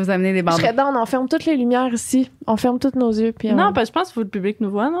OK, je vais vous amener des je bandes. serais down. On ferme toutes les lumières ici. On ferme tous nos yeux. Puis Non, parce que je pense qu'il faut que le public nous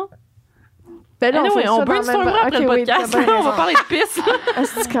voit, non? ben là, Anyway, fait ça on dans le même brainstormera bar. après Ok, le oui, podcast. t'as bien On va raison. parler de pisse. Ah,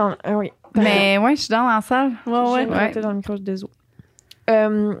 c'est quand... oui. Mais ouais, je suis dans la salle. Ouais, ouais. J'ai arrêté dans le micro, je suis désolée.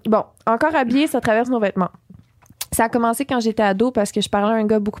 Bon, encore habillé, ça traverse nos vêtements. Ça a commencé quand j'étais ado parce que je parlais à un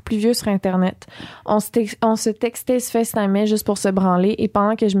gars beaucoup plus vieux sur Internet. On se textait, se FaceTimait juste pour se branler et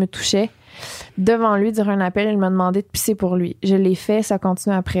pendant que je me touchais, devant lui, durant un appel, il m'a demandé de pisser pour lui. Je l'ai fait, ça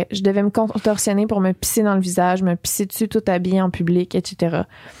continue après. Je devais me contorsionner pour me pisser dans le visage, me pisser dessus tout habillé en public, etc.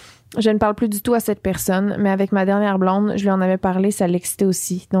 Je ne parle plus du tout à cette personne, mais avec ma dernière blonde, je lui en avais parlé, ça l'excitait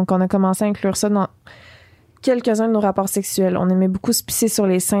aussi. Donc, on a commencé à inclure ça dans quelques-uns de nos rapports sexuels. On aimait beaucoup se pisser sur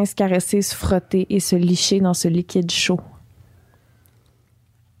les seins, se caresser, se frotter et se licher dans ce liquide chaud.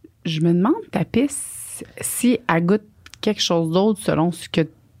 Je me demande, ta pisse, si elle goûte quelque chose d'autre selon ce que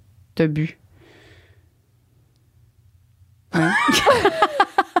t'as bu. Hein?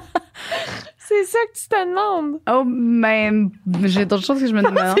 C'est ça que tu te demandes. Oh, mais j'ai d'autres choses que je me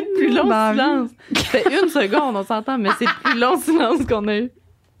demande. C'est le plus long dans la vie. silence. C'était 1 seconde, on s'entend, mais c'est le plus long silence qu'on a eu.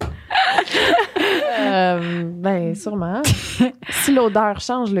 Ben, sûrement. Si l'odeur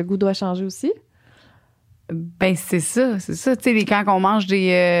change, le goût doit changer aussi. Ben, c'est ça. Tu sais, quand on mange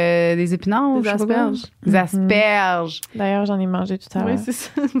des épinards, Des je sais pas quoi. asperges. Des asperges. D'ailleurs, j'en ai mangé tout à l'heure. Oui, c'est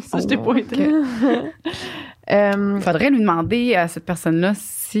ça. Ça, je t'ai Oh, pointé. Faudrait lui demander à cette personne-là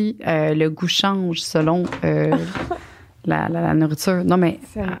si le goût change selon la nourriture. Non, mais...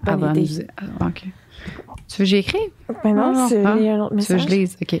 C'est une elle bonne va idée. nous- OK. Tu veux que j'écris? Ben non, Non, c'est non. il y a un autre Tu veux que message. je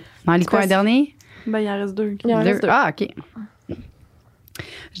lise? OK. Dans les quoi, un parce- dernier? Ben, il en reste 2. Il en reste 2. Ah, OK.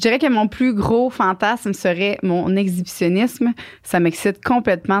 Je dirais que mon plus gros fantasme serait mon exhibitionnisme. Ça m'excite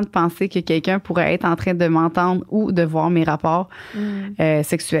complètement de penser que quelqu'un pourrait être en train de m'entendre ou de voir mes rapports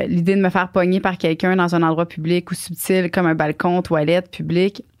sexuels. L'idée de me faire pogner par quelqu'un dans un endroit public ou subtil comme un balcon, toilette,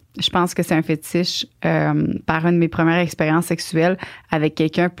 public, je pense que c'est un fétiche par une de mes premières expériences sexuelles avec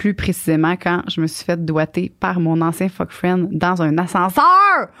quelqu'un, plus précisément quand je me suis fait doigter par mon ancien fuck friend dans un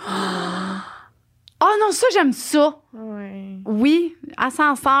ascenseur. Oh non, ça, j'aime ça. Ouais. Oui,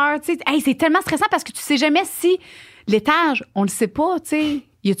 ascenseur, tu sais, hey, c'est tellement stressant parce que tu sais jamais si l'étage, on le sait pas, tu sais.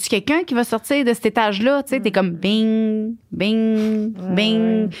 Y a-tu quelqu'un qui va sortir de cet étage-là, tu sais, t'es comme bing, bing,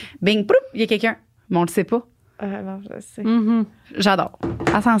 bing, bing, proup, y a quelqu'un. Mais on le sait pas. Non, je sais. Mm-hmm. J'adore.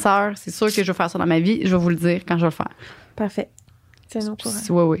 Ascenseur, c'est sûr que je vais faire ça dans ma vie. Je vais vous le dire quand je vais le faire. Parfait. Tiens-nous au courant.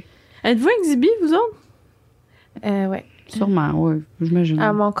 Oui, oui. Êtes-vous exhibis, vous autres? Ouais. Sûrement, oui. J'imagine.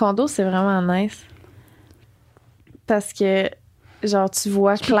 À mon condo, c'est vraiment nice. Parce que, genre, tu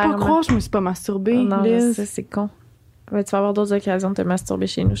vois Je peux pas clairement... croire que je me suis pas masturbée, Oh non, je Liz. sais, c'est con. Ouais, tu vas avoir d'autres occasions de te masturber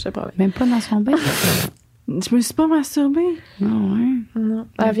chez nous, je te promets. Même pas dans son bain. Je me suis pas masturbée. Non, ouais. Non.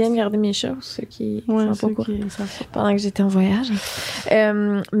 Elle vient de garder mes choses, ceux qui Ouais, sont pas c'est au courant. ça. Pendant que j'étais en voyage.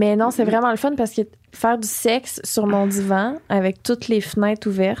 Mais non, c'est vraiment le fun parce que faire du sexe sur mon divan avec toutes les fenêtres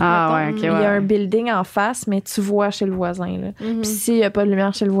ouvertes, Ah, mettons, ouais, ok, il y ouais. a un building en face, mais tu vois chez le voisin. Là. Mhm. Puis s'il n'y a pas de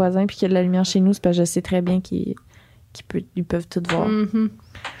lumière chez le voisin puis qu'il y a de la lumière chez nous, c'est parce que je sais très bien qu'ils peuvent tout voir. Mhm.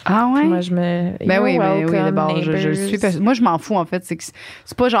 Ah, ouais. Puis moi, je me... Ben oui, You're mais oui, welcome, d'abord, je le neighbors. suis. Parce que moi, je m'en fous, en fait.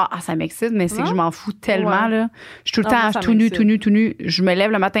 C'est pas genre, ça m'excite, mais c'est que Non? je m'en fous tellement, Ouais. là. Je suis tout le Ah, moi, temps ça tout nu, m'excite. tout nu, tout nu. Je me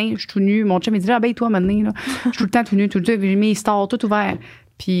lève le matin, je suis tout nu. Mon chum, il dit, ah, ben, toi, maintenant, là. Je suis tout le temps tout nu, tout le temps. J'ai mes stores tout ouvert.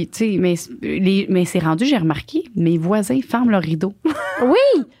 Puis, tu sais, mais c'est rendu, j'ai remarqué, mes voisins ferment leurs rideaux.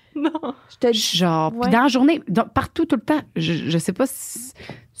 Oui! Non. Je te dis... Genre, Ouais. puis dans la journée, partout, tout le temps. Je sais pas si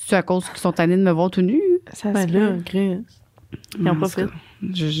c'est à cause qu'ils sont tannés de me voir tout nu. Ça Ben se là, peut. Chris. Ils ont En pas tout cas,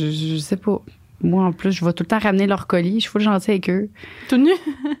 fait. Je sais pas. Moi, en plus, je vais tout le temps ramener leur colis. Je suis full gentille avec eux. Tout nu?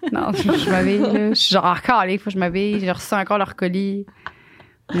 Non, je m'habille, là. Je suis genre, encore, il faut que je m'habille. J'ai reçu encore leur colis.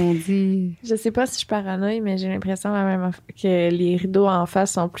 On dit... Je sais pas si je suis paranoïe, mais j'ai l'impression que les rideaux en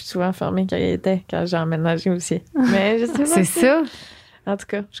face sont plus souvent fermés qu'ils étaient quand j'ai emménagé aussi. Mais je sais pas. C'est ça. En tout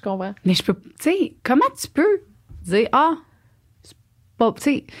cas, je comprends. Mais je peux... Tu sais, comment tu peux dire, c'est pas... Tu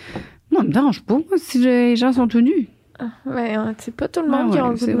sais, non, me dérange pas, moi, si les gens sont tout nus. Mais c'est pas tout le monde qui a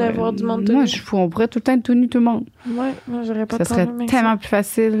envie de voir du monde tout moi, nu. on pourrait tout le temps être tout nu, tout le monde. Ouais, moi, j'aurais pas Ça serait tellement plus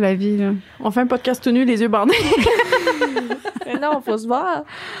facile, la vie, là. On fait un podcast tout nu, les yeux bandés. Mais non, faut se voir.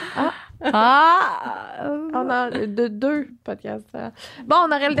 On a deux podcasts. Bon,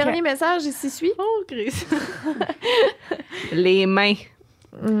 on aurait le dernier message ici suit. Oh, Chris. Les mains.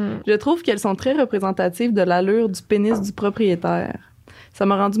 Je trouve qu'elles sont très représentatives de l'allure du pénis du propriétaire. Ça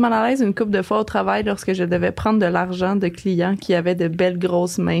m'a rendu mal à l'aise une couple de fois au travail lorsque je devais prendre de l'argent de clients qui avaient de belles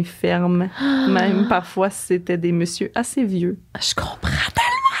grosses mains fermes. Même parfois si c'était des messieurs assez vieux. Je comprends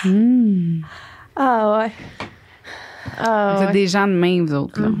tellement. Ah ouais. Vous êtes des gens de main, vous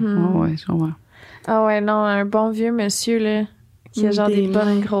autres, là. Ouais, je comprends. Ah ouais, non, un bon vieux monsieur, là, qui a genre des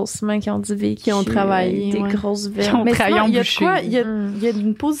bonnes grosses mains, qui ont du vécu. Qui ont travaillé. Des grosses veines. Qui ont crayon bouché. Il y a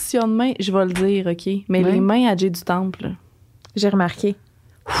une position de main, je vais le dire, OK? Mais les mains à Jay du Temple. J'ai remarqué.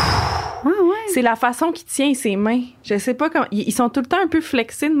 Ah ouais? C'est la façon qu'il tient ses mains. Je sais pas comment. Ils sont tout le temps un peu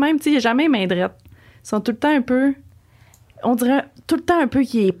flexés de même. Tu sais, il n'y a jamais main droite. Ils sont tout le temps un peu. On dirait tout le temps un peu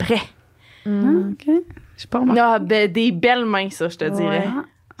qu'il est prêt. OK. Je sais pas remarqué. Ah, des belles mains, ça, je te dirais.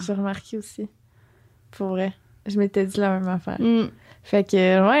 J'ai remarqué aussi. Pour vrai. Je m'étais dit la même affaire. Fait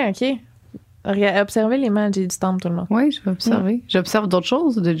que, ouais, OK. Observez les mains de Jay du Temple, tout le monde. Oui, je vais observer. J'observe d'autres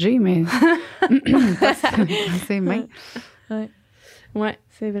choses de Jay, mais. C'est mains. Ouais.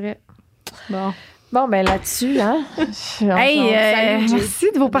 C'est vrai. Bon, ben là-dessus, hein. Merci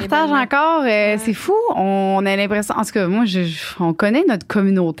de vos partages encore. C'est fou. On a l'impression. En tout cas, moi, on connaît notre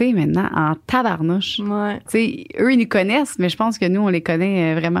communauté maintenant en tabarnouche. Ouais. Tu sais, eux, ils nous connaissent, mais je pense que nous, on les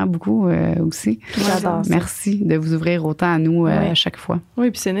connaît vraiment beaucoup aussi. J'adore ça. Merci de vous ouvrir autant à nous à chaque fois.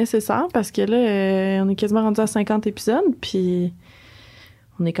 Oui, puis c'est nécessaire parce que là, on est quasiment rendu à 50 épisodes, puis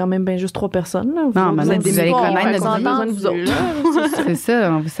on est quand même bien juste 3 personnes. Là. Non, mais vous allez connaître notre besoin de vous autres. C'est ça.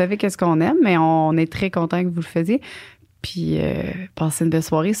 Vous savez qu'est-ce qu'on aime, mais on est très content que vous le faisiez. Puis, passez une belle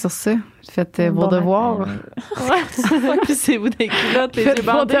soirée sur ça. Faites vos devoirs. Ouais. Puis c'est vous des culottes, les yeux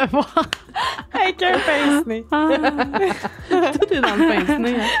bandés. Avec un pince-nez. Tout est dans le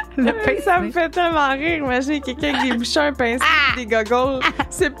pince-nez. Hein. Ça me fait tellement rire. Imagine quelqu'un avec des bouchons, un pince-nez, des goggles.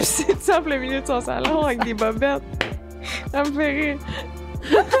 C'est pissé de ça en plein milieu de son salon avec des bobettes. Ça me fait rire.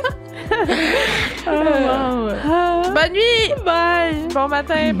 Bonne nuit! Bye! Bon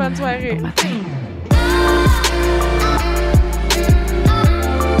matin, bonne soirée. Bon matin.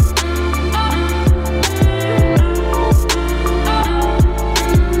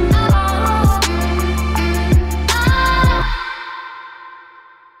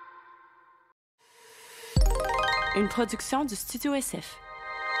 Une production du Studio SF.